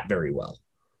target the lat very well.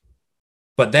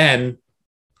 But then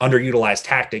underutilized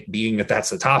tactic, being that that's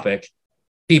the topic,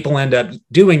 people end up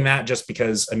doing that just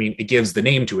because, I mean, it gives the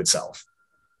name to itself.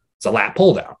 It's a lat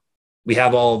pull down. We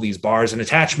have all these bars and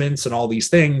attachments and all these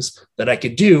things that I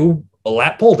could do a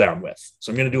lat pull down with.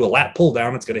 So I'm going to do a lat pull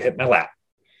down. It's going to hit my lat.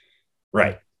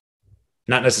 Right.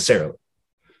 Not necessarily.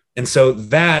 And so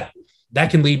that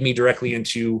can lead me directly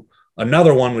into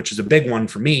another one, which is a big one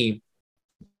for me,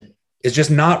 is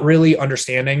just not really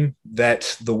understanding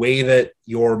that the way that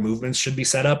your movements should be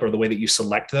set up or the way that you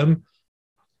select them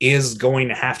is going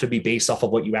to have to be based off of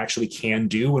what you actually can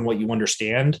do and what you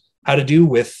understand how to do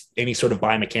with any sort of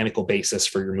biomechanical basis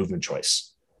for your movement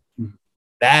choice.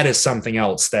 That is something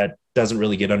else that doesn't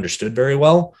really get understood very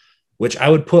well, which I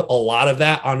would put a lot of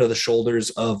that onto the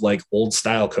shoulders of like old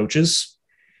style coaches,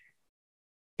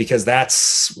 because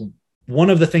that's one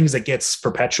of the things that gets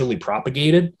perpetually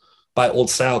propagated by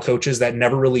old style coaches that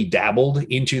never really dabbled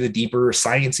into the deeper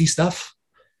sciencey stuff,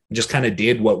 just kind of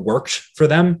did what worked for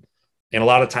them. And a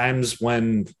lot of times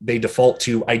when they default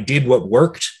to, I did what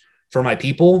worked for my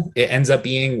people, it ends up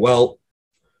being, well,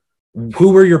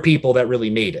 who were your people that really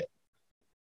made it?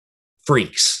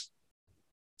 Freaks.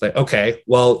 It's like, okay,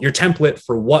 well, your template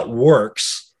for what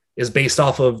works is based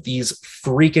off of these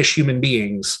freakish human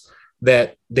beings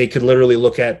that they could literally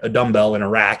look at a dumbbell in a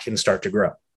rack and start to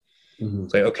grow.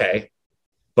 It's like, okay,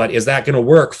 but is that going to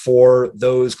work for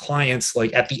those clients,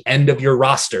 like at the end of your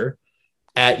roster,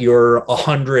 at your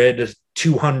 100,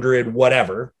 200,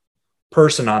 whatever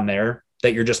person on there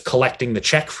that you're just collecting the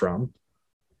check from,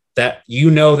 that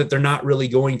you know that they're not really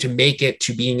going to make it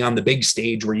to being on the big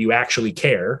stage where you actually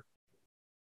care,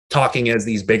 talking as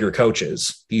these bigger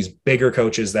coaches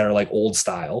that are like old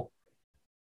style,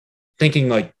 thinking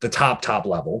like the top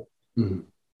level.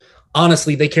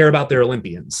 Honestly, they care about their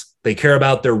Olympians. They care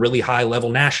about their really high level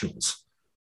nationals.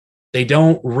 They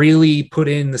don't really put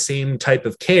in the same type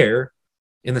of care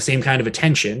and the same kind of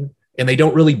attention, and they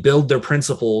don't really build their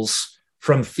principles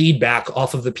from feedback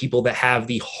off of the people that have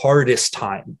the hardest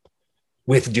time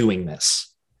with doing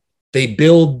this. They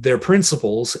build their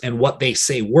principles and what they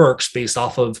say works based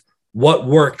off of what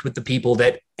worked with the people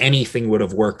that anything would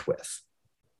have worked with.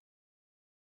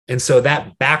 And so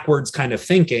that backwards kind of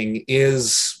thinking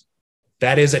is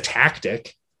a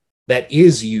tactic that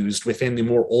is used within the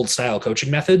more old style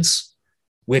coaching methods,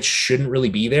 which shouldn't really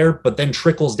be there, but then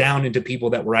trickles down into people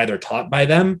that were either taught by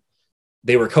them,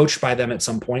 they were coached by them at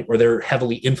some point, or they're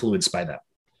heavily influenced by them.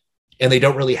 And they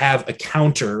don't really have a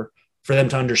counter for them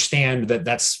to understand that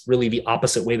that's really the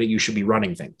opposite way that you should be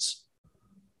running things,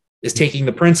 is taking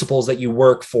the principles that you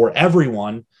work for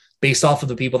everyone based off of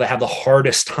the people that have the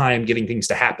hardest time getting things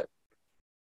to happen.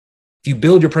 If you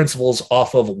build your principles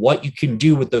off of what you can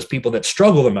do with those people that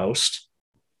struggle the most,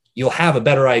 you'll have a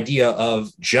better idea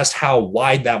of just how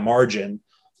wide that margin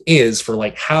is for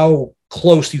like how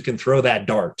close you can throw that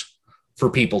dart for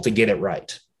people to get it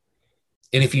right.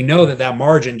 And if you know that that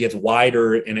margin gets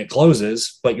wider and it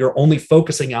closes, but you're only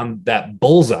focusing on that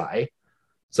bullseye,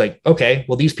 it's like, okay,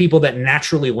 well, these people that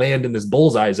naturally land in this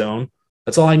bullseye zone,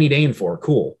 that's all I need to aim for.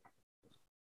 Cool.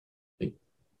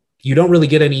 You don't really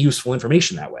get any useful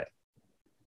information that way.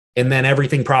 And then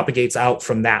everything propagates out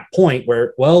from that point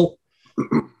where, well,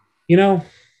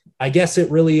 I guess it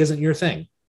really isn't your thing,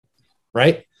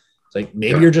 right? It's like,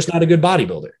 maybe you're just not a good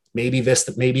bodybuilder. Maybe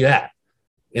this, maybe that.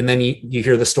 And then you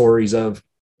hear the stories of,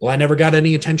 well, I never got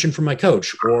any attention from my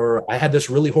coach, or I had this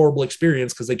really horrible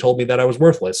experience because they told me that I was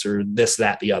worthless, or this,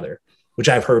 that, the other, which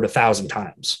I've heard 1,000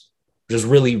 times, which is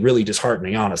really, really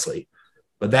disheartening, honestly.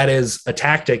 But that is a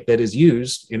tactic that is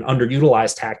used, an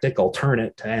underutilized tactic. I'll turn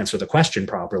it to answer the question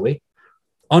properly.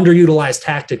 Underutilized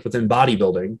tactic within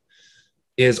bodybuilding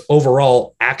is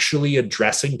overall actually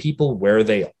addressing people where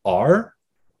they are,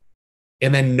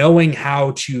 and then knowing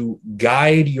how to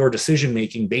guide your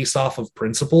decision-making based off of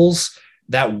principles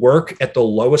that work at the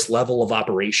lowest level of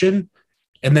operation,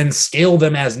 and then scale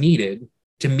them as needed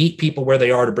to meet people where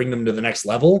they are to bring them to the next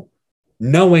level,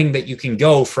 knowing that you can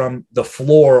go from the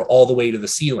floor all the way to the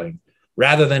ceiling,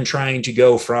 rather than trying to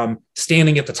go from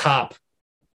standing at the top,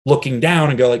 looking down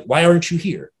and go like, why aren't you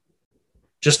here?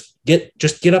 Just get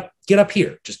up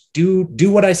here. Just do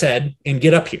what I said and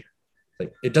get up here.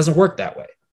 Like, it doesn't work that way.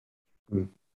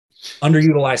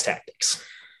 Underutilized tactics.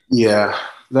 Yeah,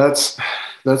 that's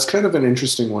kind of an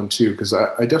interesting one too, because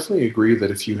I definitely agree that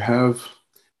if you have,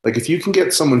 like, if you can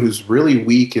get someone who's really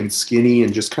weak and skinny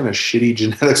and just kind of shitty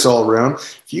genetics all around,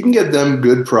 if you can get them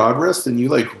good progress, then you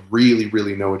like really,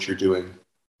 really know what you're doing.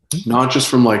 Not just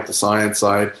from like the science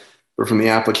side, but from the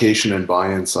application and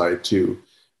buy-in side too.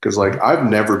 Because like I've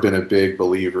never been a big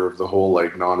believer of the whole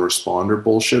like non-responder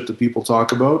bullshit that people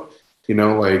talk about.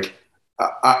 Like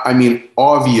I mean,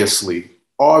 obviously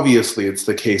it's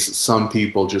the case that some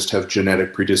people just have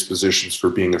genetic predispositions for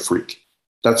being a freak.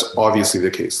 That's obviously the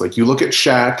case. Like you look at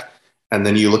Shaq and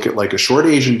then you look at like a short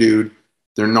Asian dude,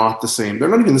 they're not the same. They're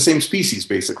not even the same species,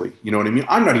 basically. You know what I mean?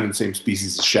 I'm not even the same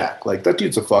species as Shaq. Like that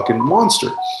dude's a fucking monster.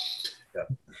 Yeah.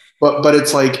 But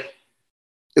it's like,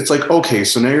 okay,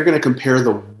 so now you're going to compare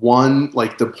the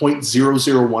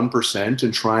 0.001%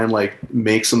 and try and like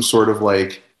make some sort of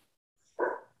like,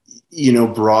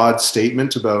 broad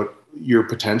statement about your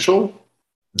potential,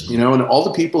 and all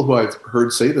the people who I've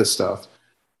heard say this stuff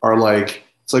are like,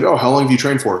 it's like, oh, how long have you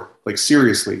trained for? Like,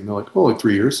 seriously. And they're like, oh, like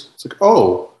 3 years. It's like,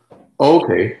 oh,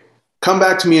 okay. Come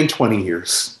back to me in 20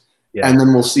 years. Yeah. And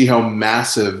then we'll see how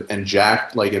massive and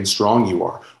jacked, like, and strong you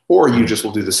are. Or you just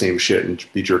will do the same shit and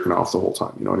be jerking off the whole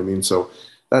time. You know what I mean? So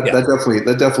that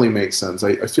definitely makes sense.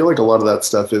 I feel like a lot of that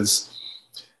stuff is,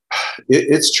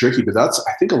 it's tricky, but I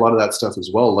think a lot of that stuff as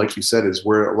well, like you said, is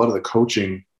where a lot of the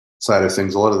coaching side of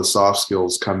things, a lot of the soft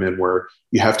skills come in, where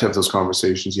you have to have those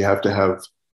conversations. You have to have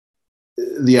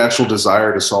the actual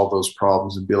desire to solve those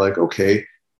problems and be like, okay,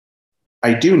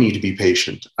 I do need to be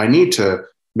patient. I need to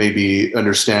maybe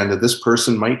understand that this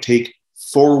person might take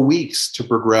 4 weeks to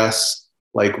progress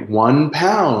like 1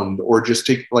 pound, or just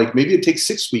take like, maybe it takes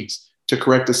 6 weeks to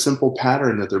correct a simple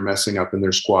pattern that they're messing up in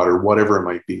their squat or whatever it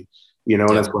might be,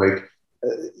 and it's like,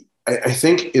 I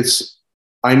think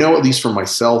I know, at least for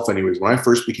myself anyways, when I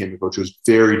first became a coach, it was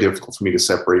very difficult for me to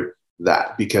separate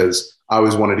that, because I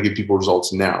always wanted to give people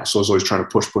results now. So I was always trying to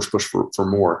push for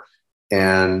more.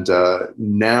 And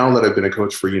now that I've been a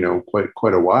coach for,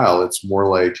 quite a while, it's more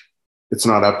like, it's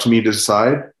not up to me to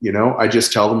decide, I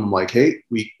just tell them, I'm like, hey,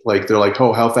 they're like,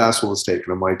 oh, how fast will this take?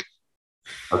 And I'm like,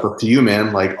 that's up to you,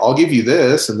 man. Like, I'll give you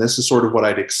this, and this is sort of what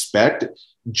I'd expect,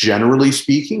 generally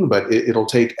speaking, but it'll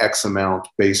take X amount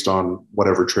based on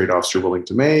whatever trade-offs you're willing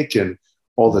to make and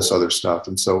all this other stuff.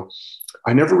 And so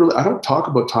I don't talk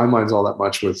about timelines all that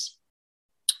much with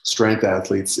strength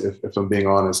athletes, if I'm being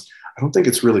honest. I don't think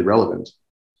it's really relevant,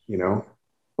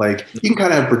 Like you can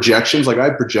kind of have projections. Like I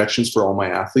have projections for all my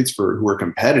athletes who are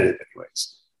competitive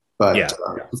anyways. But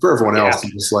for everyone else,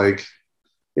 I'm just like,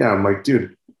 I'm like,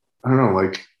 dude, I don't know,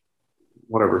 like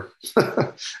whatever.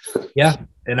 Yeah.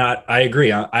 And I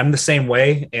agree. I'm the same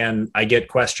way. And I get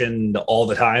questioned all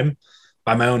the time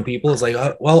by my own people. It's like,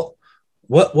 well,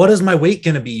 what is my weight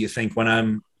going to be, you think, when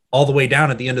I'm all the way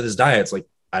down at the end of this diet? It's like,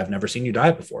 I've never seen you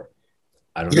diet before.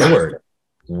 I don't know where it is.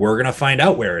 We're going to find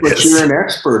out where it is. But you're an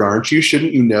expert, aren't you?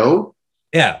 Shouldn't you know?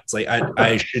 Yeah. It's like,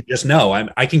 I should just know.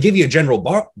 I can give you a general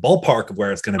ballpark of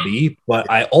where it's going to be, but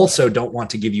I also don't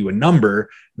want to give you a number.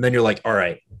 And then you're like, all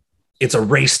right, it's a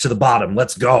race to the bottom.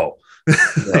 Let's go.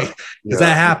 Because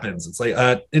that happens. It's like,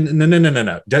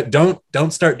 no.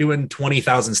 Don't start doing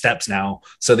 20,000 steps now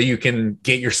so that you can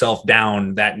get yourself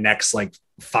down that next like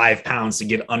 5 pounds to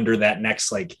get under that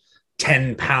next like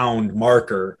 10-pound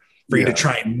marker for you to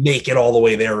try and make it all the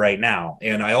way there right now.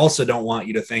 And I also don't want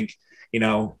you to think,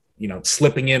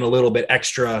 slipping in a little bit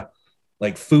extra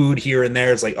like food here and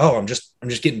there. It's like, oh, I'm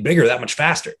just getting bigger that much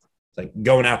faster. It's like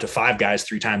going out to Five Guys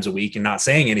 3 times a week and not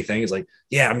saying anything is like,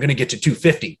 yeah, I'm going to get to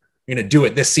 250. You're going to do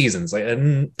it this season. It's like,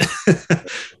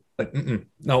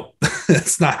 no,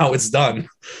 that's not how it's done.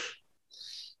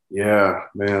 Yeah,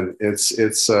 man,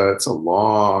 it's a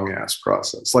long ass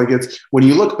process. Like it's, when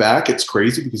you look back, it's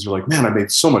crazy because you're like, man, I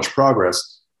made so much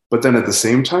progress. But then at the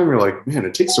same time, you're like, man,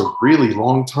 it takes a really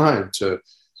long time to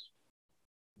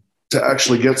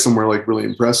actually get somewhere like really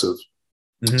impressive.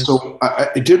 Mm-hmm. So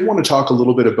I did want to talk a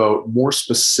little bit about more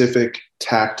specific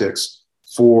tactics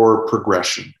for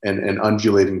progression and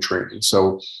undulating training.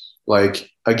 So like,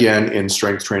 again, in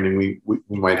strength training, we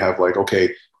might have like,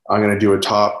 okay, I'm going to do a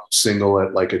top single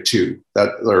at like a 2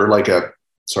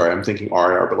 I'm thinking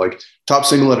RIR, but like top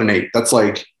single at an 8, that's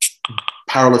like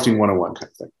powerlifting 101 kind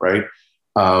of thing. Right.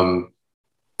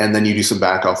 And then you do some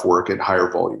back off work at higher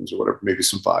volumes or whatever, maybe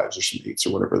some 5s or some 8s or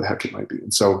whatever the heck it might be.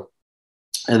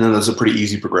 And then there's a pretty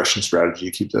easy progression strategy.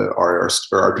 You keep the RIR or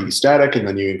RPE static, and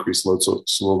then you increase load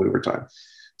slowly over time.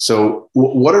 So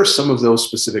what are some of those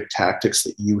specific tactics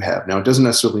that you have? Now, it doesn't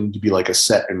necessarily need to be like a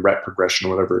set and rep progression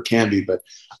or whatever it can be, but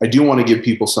I do want to give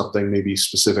people something maybe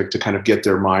specific to kind of get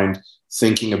their mind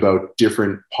thinking about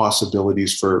different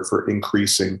possibilities for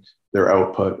increasing their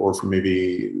output or for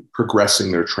maybe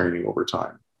progressing their training over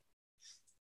time.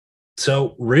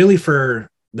 So really, for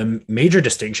the major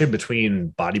distinction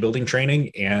between bodybuilding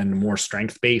training and more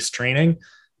strength-based training,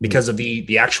 because of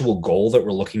the actual goal that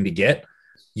we're looking to get,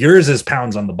 yours is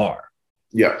pounds on the bar.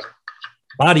 Yeah.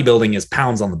 Bodybuilding is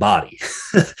pounds on the body.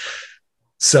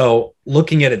 So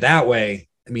looking at it that way,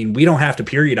 I mean, we don't have to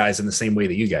periodize in the same way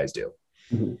that you guys do.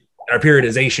 Mm-hmm. Our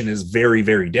periodization is very,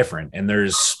 very different. And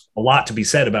there's a lot to be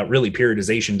said about really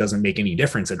periodization doesn't make any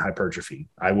difference in hypertrophy.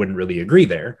 I wouldn't really agree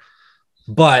there.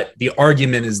 But the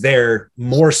argument is there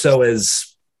more so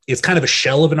as it's kind of a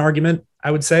shell of an argument,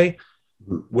 I would say,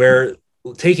 where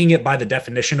taking it by the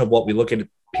definition of what we look at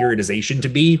periodization to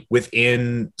be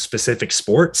within specific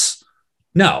sports.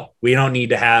 No, we don't need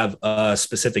to have a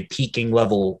specific peaking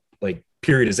level like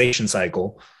periodization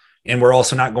cycle. And we're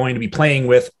also not going to be playing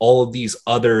with all of these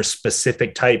other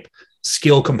specific type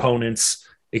skill components,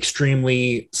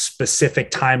 extremely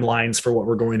specific timelines for what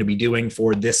we're going to be doing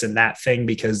for this and that thing,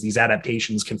 because these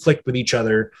adaptations conflict with each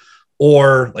other,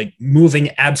 or like moving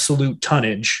absolute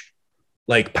tonnage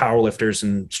like powerlifters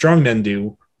and strongmen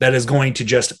do, that is going to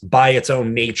just by its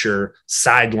own nature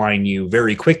sideline you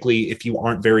very quickly if you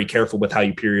aren't very careful with how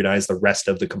you periodize the rest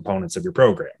of the components of your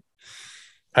program.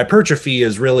 Hypertrophy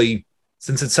is really,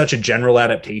 since it's such a general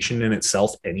adaptation in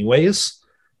itself anyways,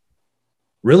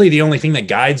 really the only thing that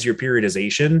guides your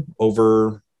periodization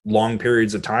over long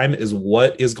periods of time is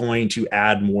what is going to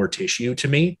add more tissue to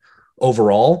me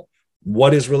overall.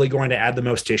 What is really going to add the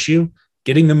most tissue?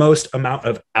 Getting the most amount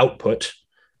of output,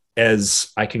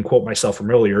 as I can quote myself from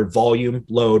earlier, volume,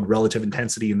 load, relative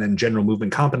intensity, and then general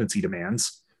movement competency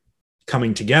demands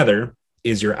coming together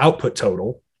is your output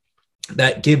total.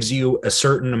 That gives you a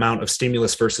certain amount of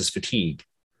stimulus versus fatigue.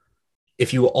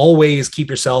 If you always keep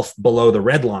yourself below the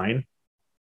red line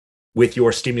with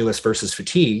your stimulus versus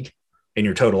fatigue and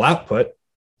your total output,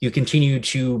 you continue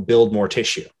to build more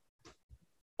tissue.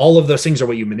 All of those things are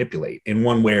what you manipulate in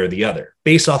one way or the other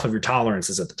based off of your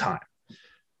tolerances at the time.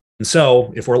 And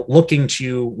so if we're looking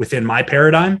to, within my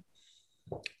paradigm,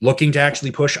 looking to actually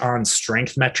push on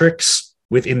strength metrics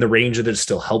within the range that is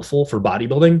still helpful for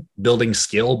bodybuilding, building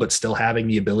skill, but still having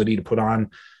the ability to put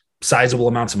on sizable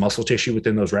amounts of muscle tissue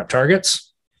within those rep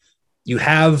targets, you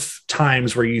have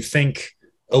times where you think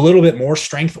a little bit more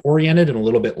strength oriented and a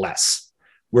little bit less,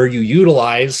 where you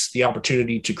utilize the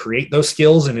opportunity to create those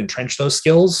skills and entrench those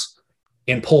skills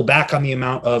and pull back on the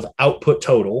amount of output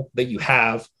total that you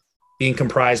have being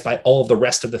comprised by all of the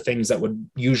rest of the things that would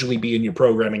usually be in your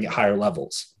programming at higher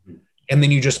levels. And then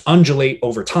you just undulate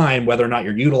over time, whether or not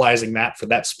you're utilizing that for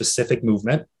that specific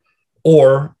movement,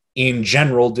 or in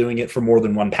general, doing it for more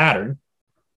than one pattern,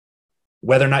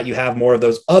 whether or not you have more of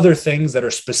those other things that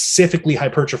are specifically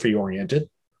hypertrophy oriented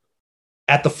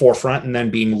at the forefront and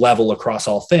then being level across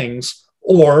all things,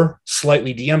 or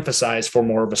slightly de-emphasized for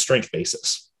more of a strength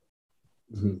basis.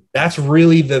 Mm-hmm. That's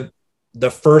really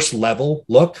the first level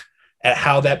look at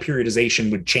how that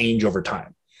periodization would change over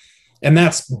time. And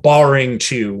that's barring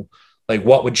to like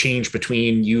what would change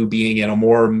between you being in a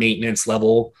more maintenance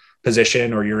level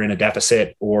position, or you're in a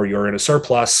deficit, or you're in a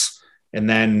surplus. And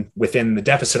then within the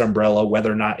deficit umbrella,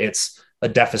 whether or not it's a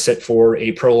deficit for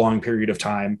a prolonged period of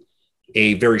time,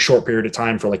 a very short period of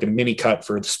time for like a mini cut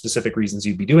for the specific reasons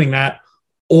you'd be doing that,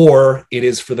 or it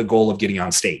is for the goal of getting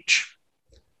on stage.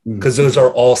 Because those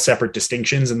are all separate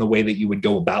distinctions, and the way that you would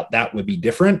go about that would be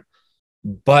different.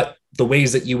 But the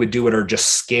ways that you would do it are just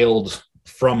scaled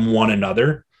from one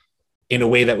another in a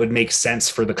way that would make sense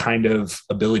for the kind of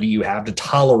ability you have to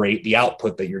tolerate the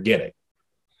output that you're getting.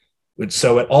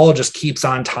 So it all just keeps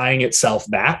on tying itself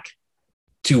back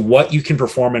to what you can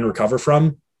perform and recover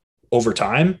from over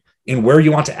time, and where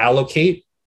you want to allocate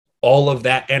all of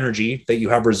that energy that you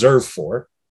have reserved for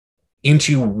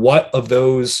into what of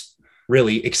those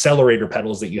really accelerator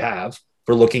pedals that you have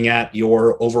for looking at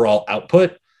your overall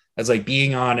output as like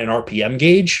being on an RPM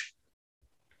gauge.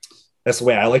 That's the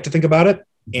way I like to think about it.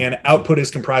 And output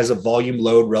is comprised of volume,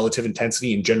 load, relative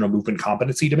intensity, and general movement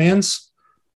competency demands.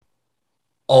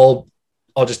 I'll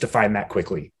just define that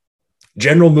quickly.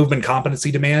 General movement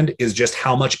competency demand is just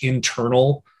how much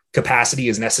internal capacity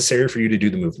is necessary for you to do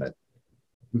the movement.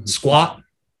 Mm-hmm. Squat,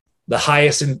 the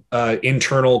highest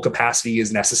internal capacity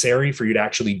is necessary for you to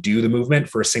actually do the movement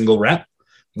for a single rep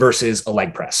versus a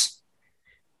leg press.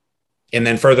 And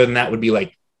then further than that would be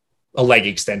like a leg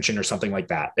extension or something like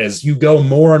that. As you go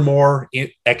more and more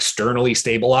externally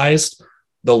stabilized,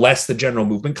 the less the general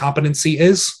movement competency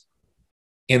is.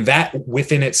 And that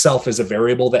within itself is a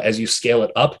variable that as you scale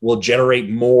it up will generate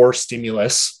more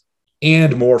stimulus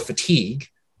and more fatigue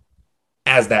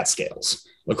as that scales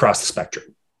across the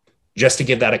spectrum. Just to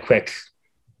give that a quick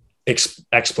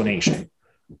explanation.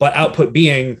 But output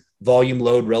being volume,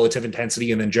 load, relative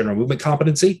intensity, and then general movement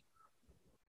competency,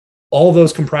 all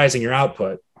those comprising your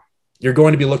output, you're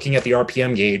going to be looking at the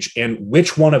RPM gauge and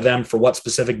which one of them for what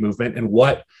specific movement and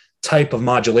what type of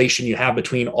modulation you have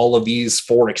between all of these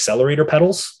 4 accelerator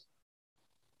pedals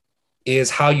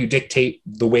is how you dictate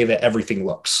the way that everything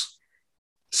looks.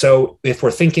 So if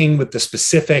we're thinking with the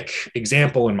specific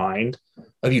example in mind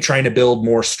of you trying to build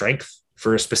more strength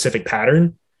for a specific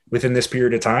pattern within this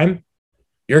period of time,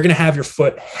 you're going to have your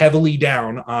foot heavily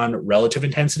down on relative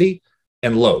intensity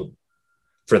and load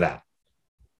for that,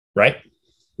 right?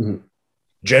 Mm-hmm.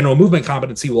 General movement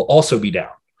competency will also be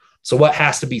down. So what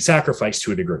has to be sacrificed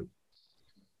to a degree?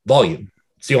 Volume.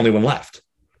 It's the only one left.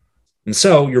 And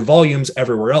so your volumes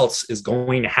everywhere else is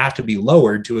going to have to be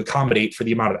lowered to accommodate for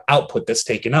the amount of output that's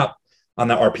taken up on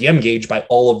the RPM gauge by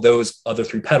all of those other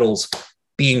 3 pedals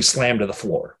being slammed to the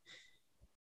floor.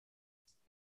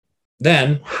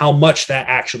 Then how much that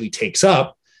actually takes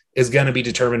up is going to be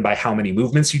determined by how many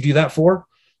movements you do that for,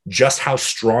 just how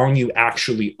strong you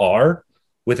actually are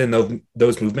within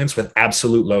those movements with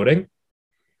absolute loading,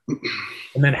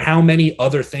 and then how many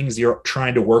other things you're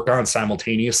trying to work on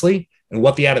simultaneously and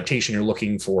what the adaptation you're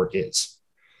looking for is.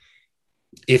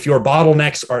 If your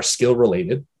bottlenecks are skill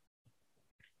related,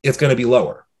 it's going to be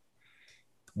lower.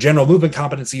 General movement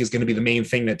competency is going to be the main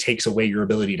thing that takes away your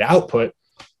ability to output,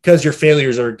 because your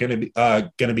failures are going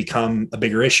to become a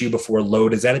bigger issue before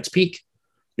load is at its peak.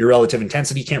 Your relative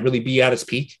intensity can't really be at its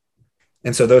peak.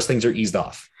 And so those things are eased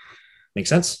off. Make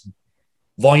sense?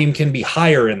 Volume can be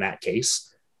higher in that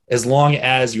case, as long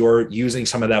as you're using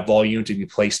some of that volume to be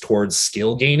placed towards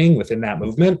skill gaining within that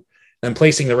movement and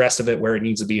placing the rest of it where it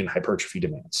needs to be in hypertrophy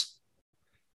demands.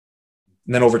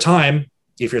 And then over time,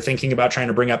 if you're thinking about trying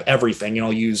to bring up everything, and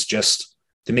I'll use just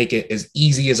to make it as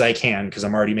easy as I can, because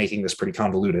I'm already making this pretty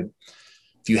convoluted.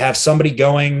 If you have somebody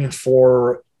going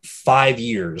for 5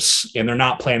 years and they're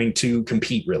not planning to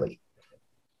compete really,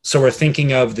 so we're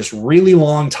thinking of this really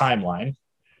long timeline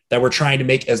that we're trying to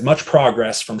make as much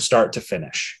progress from start to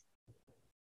finish.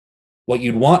 What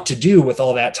you'd want to do with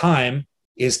all that time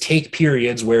is take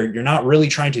periods where you're not really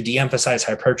trying to de-emphasize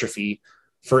hypertrophy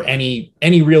for any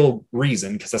real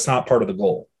reason, because that's not part of the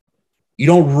goal. You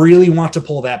don't really want to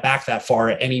pull that back that far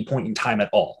at any point in time at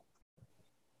all.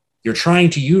 You're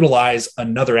trying to utilize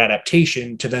another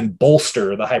adaptation to then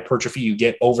bolster the hypertrophy you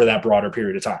get over that broader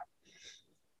period of time.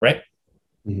 right?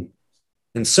 Mm-hmm.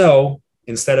 And so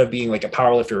instead of being like a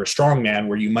powerlifter or a strongman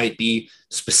where you might be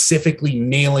specifically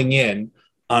nailing in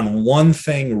on one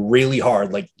thing really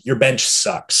hard, like your bench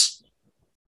sucks.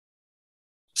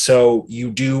 So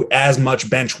you do as much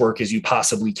bench work as you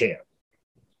possibly can.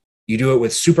 You do it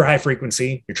with super high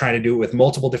frequency. You're trying to do it with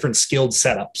multiple different skilled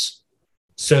setups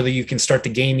so that you can start to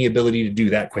gain the ability to do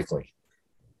that quickly.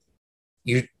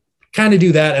 You kind of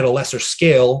do that at a lesser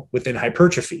scale within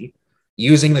hypertrophy,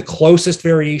 using the closest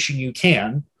variation you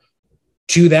can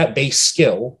to that base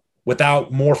skill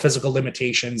without more physical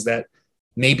limitations that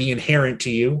may be inherent to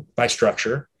you by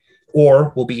structure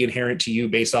or will be inherent to you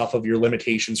based off of your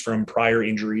limitations from prior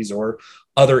injuries or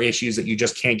other issues that you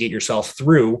just can't get yourself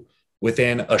through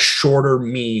within a shorter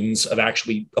means of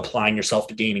actually applying yourself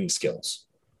to gaining skills.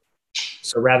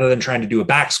 So rather than trying to do a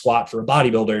back squat for a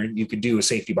bodybuilder, you could do a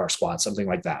safety bar squat, something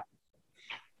like that.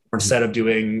 Or instead of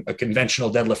doing a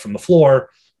conventional deadlift from the floor,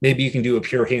 maybe you can do a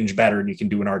pure hinge better and you can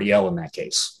do an RDL in that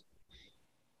case.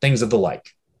 Things of the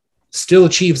like. Still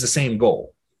achieves the same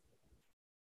goal.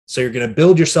 So you're going to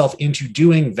build yourself into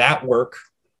doing that work,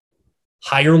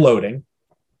 higher loading,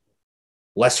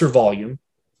 lesser volume,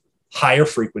 higher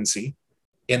frequency,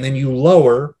 and then you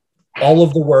lower all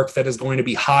of the work that is going to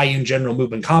be high in general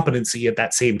movement competency at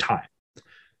that same time.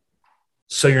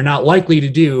 So you're not likely to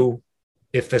do,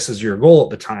 if this is your goal at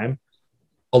the time,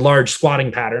 a large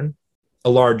squatting pattern, a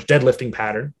large deadlifting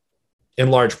pattern,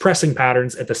 and large pressing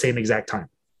patterns at the same exact time.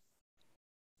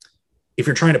 If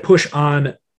you're trying to push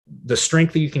on the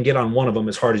strength that you can get on one of them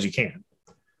as hard as you can,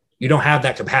 you don't have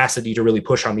that capacity to really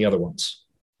push on the other ones.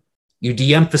 You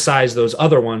de-emphasize those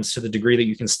other ones to the degree that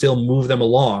you can still move them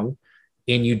along,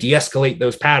 and you de-escalate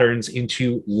those patterns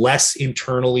into less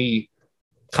internally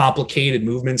complicated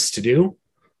movements to do.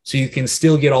 So you can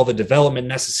still get all the development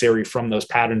necessary from those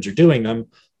patterns you're doing them,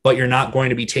 but you're not going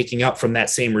to be taking up from that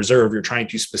same reserve. You're trying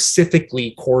to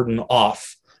specifically cordon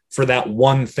off for that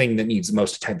one thing that needs the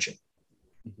most attention.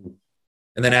 Mm-hmm.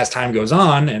 And then as time goes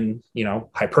on and,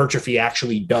 hypertrophy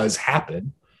actually does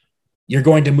happen, you're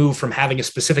going to move from having a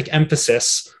specific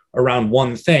emphasis around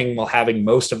one thing while having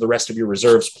most of the rest of your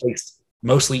reserves placed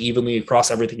mostly evenly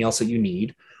across everything else that you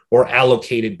need or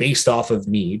allocated based off of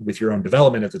need with your own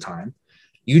development at the time.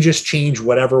 You just change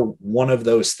whatever one of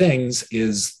those things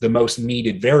is the most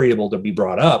needed variable to be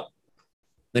brought up.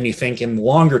 Then you think in the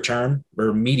longer term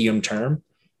or medium term,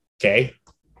 okay,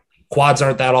 quads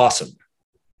aren't that awesome.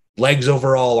 Legs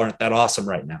overall aren't that awesome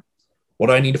right now. What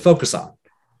do I need to focus on?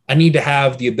 I need to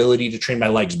have the ability to train my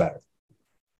legs better.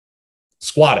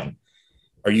 Squatting.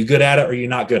 Are you good at it or are you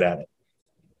not good at it?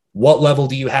 What level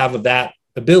do you have of that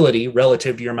ability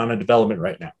relative to your amount of development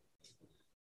right now?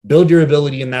 Build your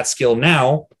ability in that skill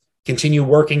now. Continue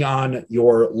working on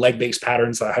your leg-based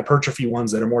patterns, the hypertrophy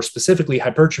ones that are more specifically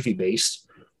hypertrophy-based,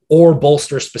 or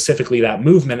bolster specifically that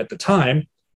movement at the time,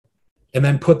 and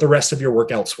then put the rest of your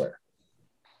work elsewhere.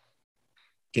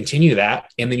 Continue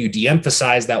that, and then you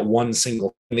de-emphasize that one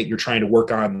single thing that you're trying to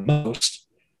work on most,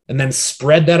 and then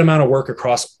spread that amount of work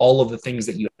across all of the things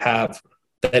that you have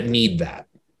that need that.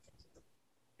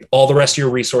 All the rest of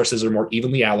your resources are more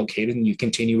evenly allocated, and you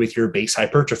continue with your base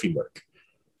hypertrophy work.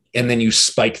 And then you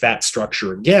spike that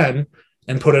structure again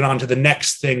and put it onto the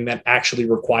next thing that actually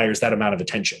requires that amount of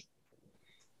attention.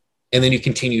 And then you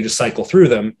continue to cycle through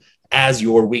them as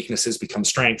your weaknesses become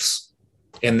strengths.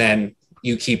 And then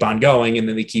you keep on going, and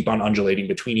then they keep on undulating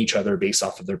between each other based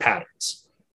off of their patterns,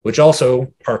 which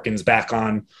also harkens back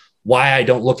on why I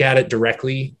don't look at it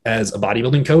directly as a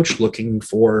bodybuilding coach looking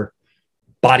for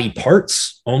body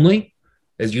parts only,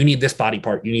 as you need this body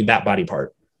part, you need that body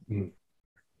part. Mm-hmm.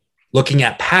 Looking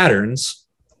at patterns,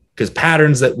 because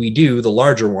patterns that we do, the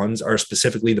larger ones, are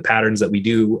specifically the patterns that we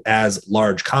do as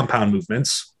large compound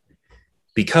movements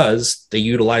because they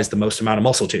utilize the most amount of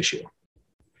muscle tissue.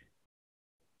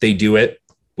 They do it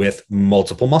with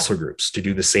multiple muscle groups to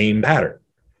do the same pattern.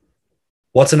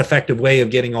 What's an effective way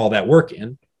of getting all that work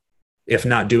in if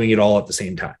not doing it all at the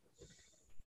same time?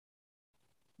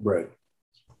 Right.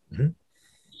 Mm-hmm.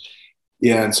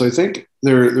 Yeah, and so I think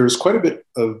there's quite a bit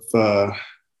that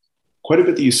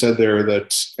you said there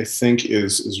that I think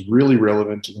is really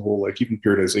relevant to the whole even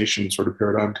periodization sort of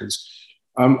paradigm, because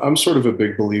I'm sort of a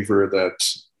big believer that,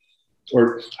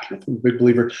 or I don't know if I'm a big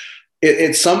believer.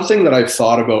 It's something that I've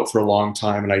thought about for a long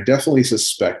time, and I definitely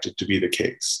suspect it to be the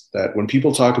case that when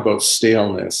people talk about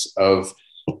staleness of,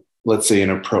 let's say,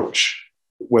 an approach,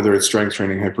 whether it's strength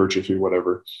training, hypertrophy,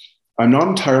 whatever, I'm not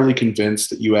entirely convinced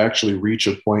that you actually reach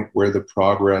a point where the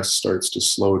progress starts to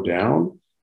slow down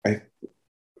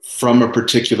from a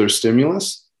particular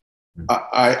stimulus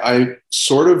I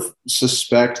sort of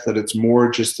suspect that it's more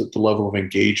just that the level of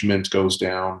engagement goes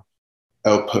down,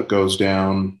 output goes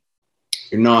down.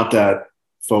 You're not that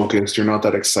focused. You're not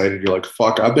that excited. You're like,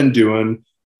 fuck, I've been doing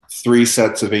 3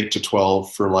 sets of 8 to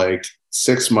 12 for like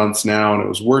 6 months now, and it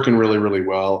was working really, really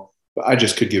well. But I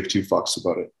just could give two fucks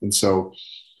about it. And so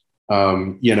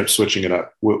you end up switching it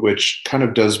up, which kind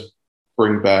of does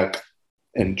bring back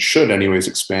and should anyways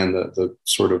expand the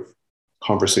sort of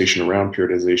conversation around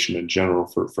periodization in general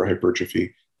for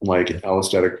hypertrophy and like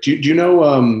allostatic. Do you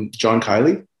know John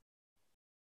Kiley?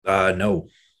 No.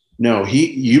 No,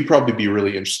 you'd probably be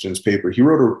really interested in his paper. He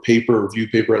wrote a review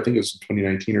paper, I think it was in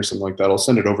 2019 or something like that. I'll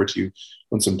send it over to you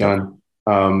once I'm done.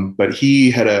 But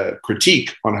he had a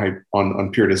critique on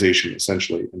periodization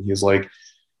essentially, and he's like,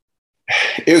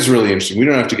 it was really interesting. We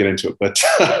don't have to get into it, but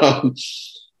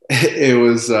it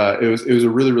was a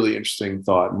really, really interesting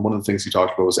thought. And one of the things he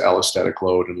talked about was allostatic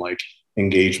load and like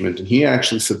engagement. And he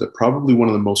actually said that probably one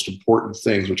of the most important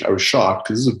things, which I was shocked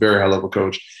because this is a very high level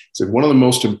coach, said one of the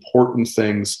most important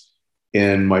things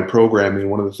in my programming,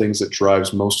 one of the things that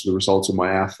drives most of the results of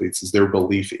my athletes is their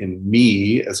belief in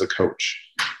me as a coach.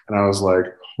 And I was like,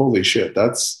 holy shit,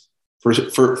 that's for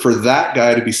that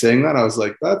guy to be saying that. I was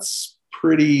like, that's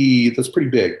pretty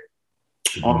big.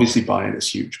 Mm-hmm. Obviously buy-in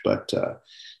is huge, but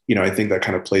I think that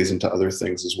kind of plays into other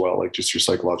things as well, like just your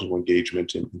psychological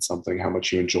engagement in something, how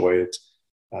much you enjoy it,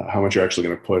 how much you're actually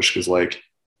going to push. Because like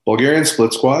Bulgarian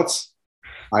split squats,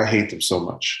 I hate them so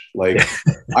much. Like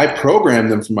I program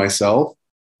them for myself,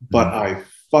 but I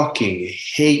fucking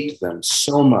hate them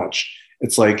so much.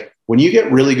 It's like when you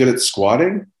get really good at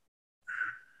squatting,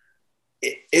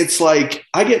 it's like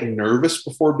I get nervous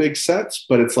before big sets,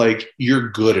 but it's like you're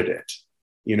good at it.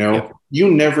 You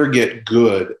never get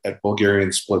good at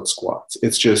Bulgarian split squats.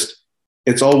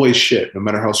 It's always shit, no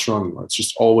matter how strong you are. It's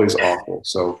just always awful.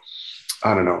 So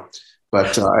I don't know.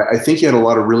 But I think he had a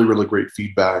lot of really, really great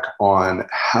feedback on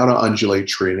how to undulate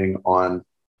training, on,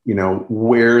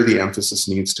 where the emphasis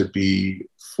needs to be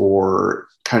for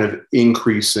kind of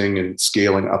increasing and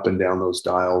scaling up and down those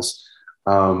dials.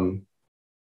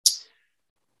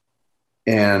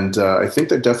 And I think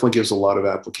that definitely gives a lot of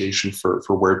application for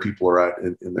where people are at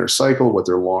in their cycle, what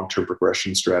their long-term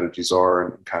progression strategies are,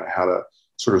 and kind of how to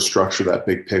sort of structure that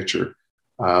big picture.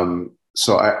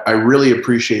 So I really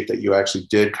appreciate that you actually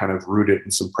did kind of root it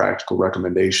in some practical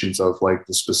recommendations of like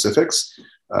the specifics,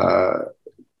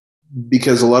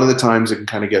 because a lot of the times it can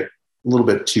kind of get a little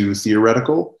bit too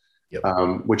theoretical,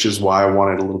 which is why I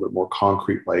wanted a little bit more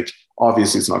concrete. Like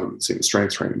obviously it's not going to be the same as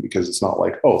strength training because it's not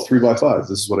like, 3x5,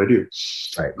 this is what I do.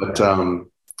 Right.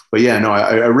 But yeah, no,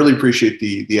 I really appreciate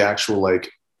the actual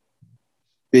like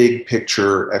big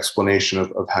picture explanation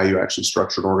of how you actually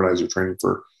structure and organize your training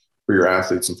for your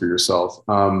athletes and for yourself.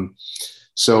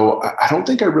 So I don't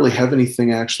think I really have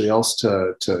anything actually else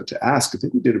to ask. I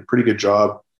think we did a pretty good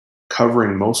job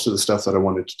covering most of the stuff that I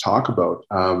wanted to talk about.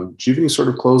 Do you have any sort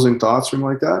of closing thoughts or anything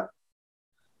like that?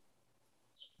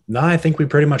 No, I think we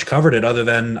pretty much covered it, other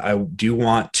than I do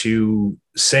want to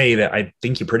say that I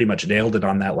think you pretty much nailed it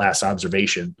on that last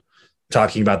observation,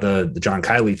 talking about the John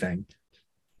Kiley thing,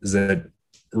 is that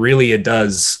really it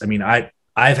does. I mean, I've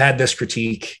had this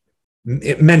critique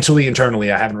mentally,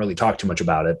 internally. I haven't really talked too much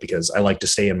about it because I like to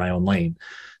stay in my own lane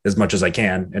as much as I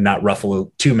can and not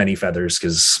ruffle too many feathers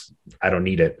because I don't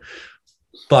need it.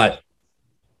 But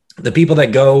the people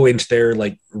that go into their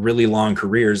like really long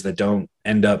careers that don't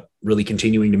end up really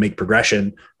continuing to make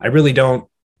progression, I don't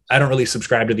really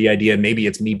subscribe to the idea. Maybe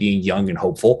it's me being young and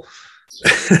hopeful,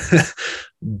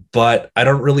 but I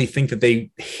don't really think that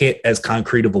they hit as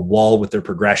concrete of a wall with their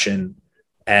progression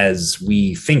as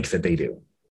we think that they do.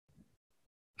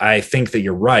 I think that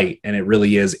you're right. And it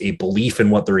really is a belief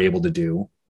in what they're able to do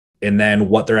and then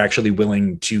what they're actually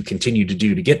willing to continue to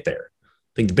do to get there.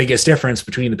 I think the biggest difference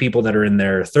between the people that are in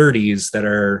their 30s that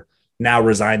are now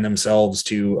resign themselves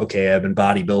to, okay, I've been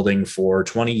bodybuilding for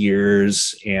 20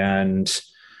 years and,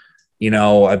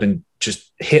 I've been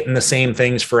just hitting the same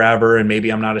things forever. And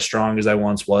maybe I'm not as strong as I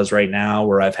once was right now,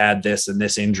 or I've had this and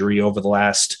this injury over the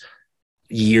last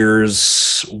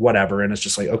years, whatever. And it's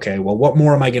just like, okay, well, what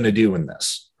more am I going to do in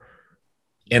this?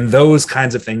 And those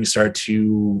kinds of things start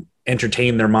to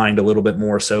entertain their mind a little bit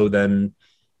more so than,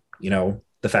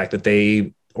 the fact that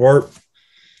they, or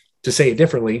to say it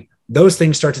differently, those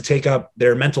things start to take up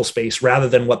their mental space rather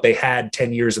than what they had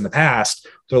 10 years in the past.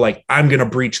 They're like, I'm going to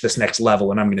breach this next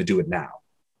level and I'm going to do it now.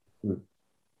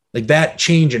 Like that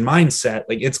change in mindset,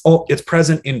 like it's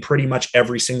present in pretty much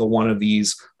every single one of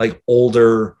these like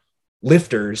older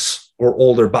lifters or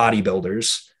older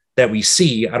bodybuilders that we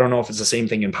see. I don't know if it's the same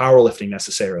thing in powerlifting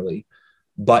necessarily,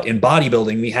 But in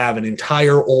bodybuilding, we have an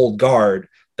entire old guard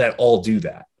that all do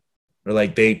that. Or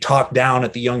like they talk down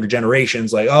at the younger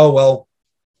generations, like, oh, well,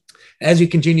 as you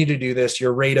continue to do this,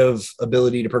 your rate of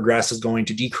ability to progress is going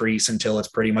to decrease until it's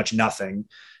pretty much nothing.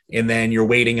 And then you're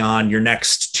waiting on your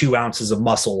next 2 ounces of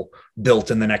muscle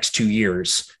built in the next 2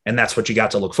 years. And that's what you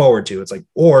got to look forward to. It's like,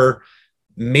 or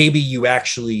maybe you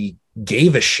actually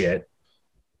gave a shit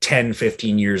 10,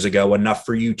 15 years ago enough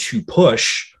for you to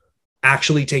push,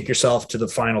 actually take yourself to the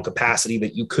final capacity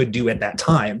that you could do at that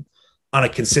time on a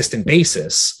consistent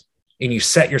basis. And you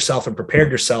set yourself and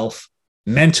prepared yourself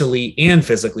mentally and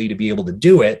physically to be able to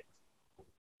do it.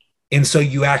 And so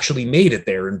you actually made it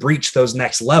there and breached those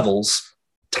next levels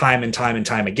time and time and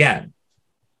time again.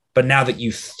 But now that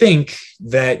you think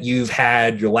that you've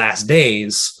had your last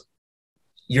days,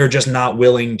 you're just not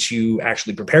willing to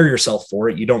actually prepare yourself for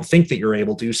it. You don't think that you're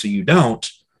able to, so you don't.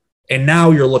 And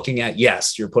now you're looking at,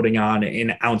 yes, you're putting on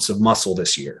an ounce of muscle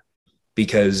this year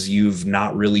because you've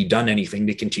not really done anything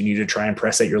to continue to try and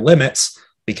press at your limits,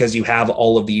 because you have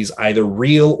all of these either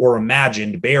real or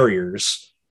imagined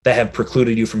barriers that have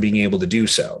precluded you from being able to do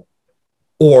so,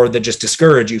 or that just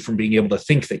discourage you from being able to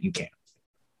think that you can.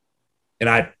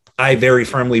 And I very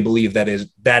firmly believe that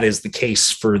is the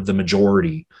case for the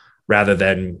majority, rather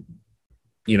than,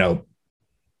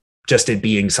 just it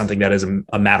being something that is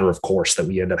a matter of course that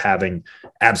we end up having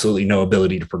absolutely no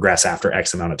ability to progress after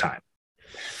X amount of time.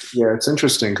 Yeah, it's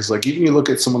interesting because like even you look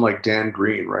at someone like Dan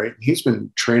Green, right? He's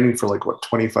been training for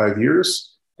 25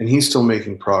 years and he's still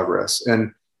making progress.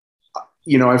 And,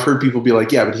 I've heard people be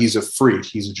like, yeah, but he's a freak.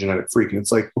 He's a genetic freak. And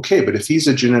it's like, okay, but if he's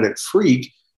a genetic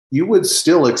freak, you would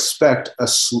still expect him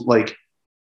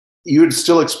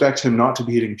not to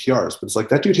be hitting PRs. But it's like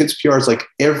that dude hits PRs like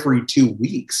every 2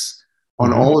 weeks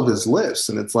on all of his lifts.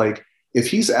 And it's like, if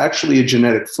he's actually a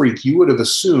genetic freak, you would have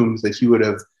assumed that he would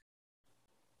have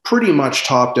pretty much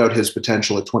topped out his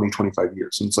potential at 20, 25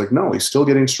 years. And it's like, no, he's still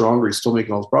getting stronger. He's still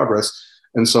making all this progress.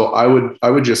 And so I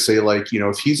would just say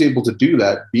if he's able to do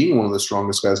that, being one of the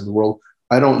strongest guys in the world,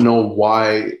 I don't know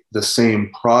why the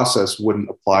same process wouldn't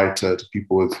apply to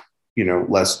people with,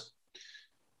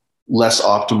 less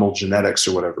optimal genetics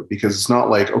or whatever, because it's not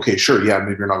like, okay, sure. Yeah.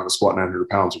 Maybe you're not going to squat 900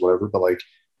 pounds or whatever, but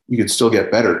you could still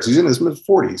get better because he's in his mid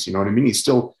 40s. You know what I mean? He's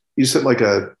hitting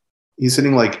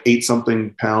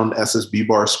 8-something pound SSB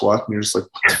bar squat, and you're just like,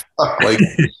 what the fuck?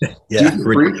 Yeah, dude,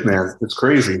 freak, man, it's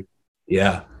crazy.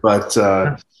 Yeah, but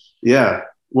yeah.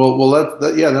 Well,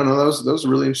 that was a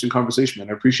really interesting conversation, man.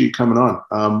 I appreciate you coming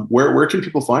on. Where can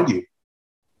people find you?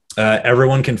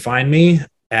 Everyone can find me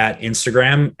at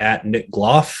Instagram at Nick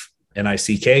Gloff,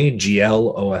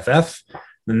 NickGloff.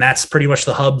 And that's pretty much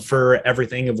the hub for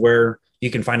everything of where you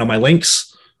can find all my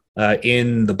links.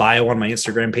 In the bio on my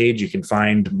Instagram page, you can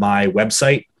find my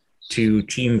website to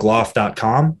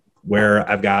teamgloff.com, where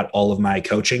I've got all of my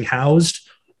coaching housed.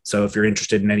 So if you're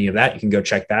interested in any of that, you can go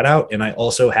check that out. And I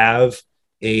also have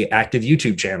a active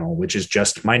YouTube channel, which is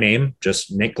just my name,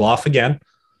 just Nick Gloff again.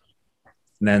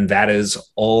 And then that is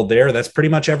all there. That's pretty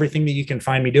much everything that you can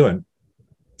find me doing.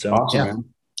 So, awesome, yeah. Man.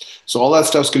 So all that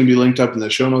stuff's going to be linked up in the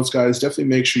show notes, guys. Definitely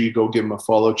make sure you go give him a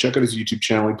follow. Check out his YouTube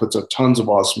channel. He puts up tons of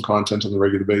awesome content on a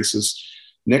regular basis.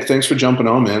 Nick, thanks for jumping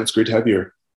on, man. It's great to have you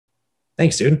here.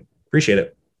 Thanks, dude. Appreciate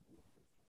it.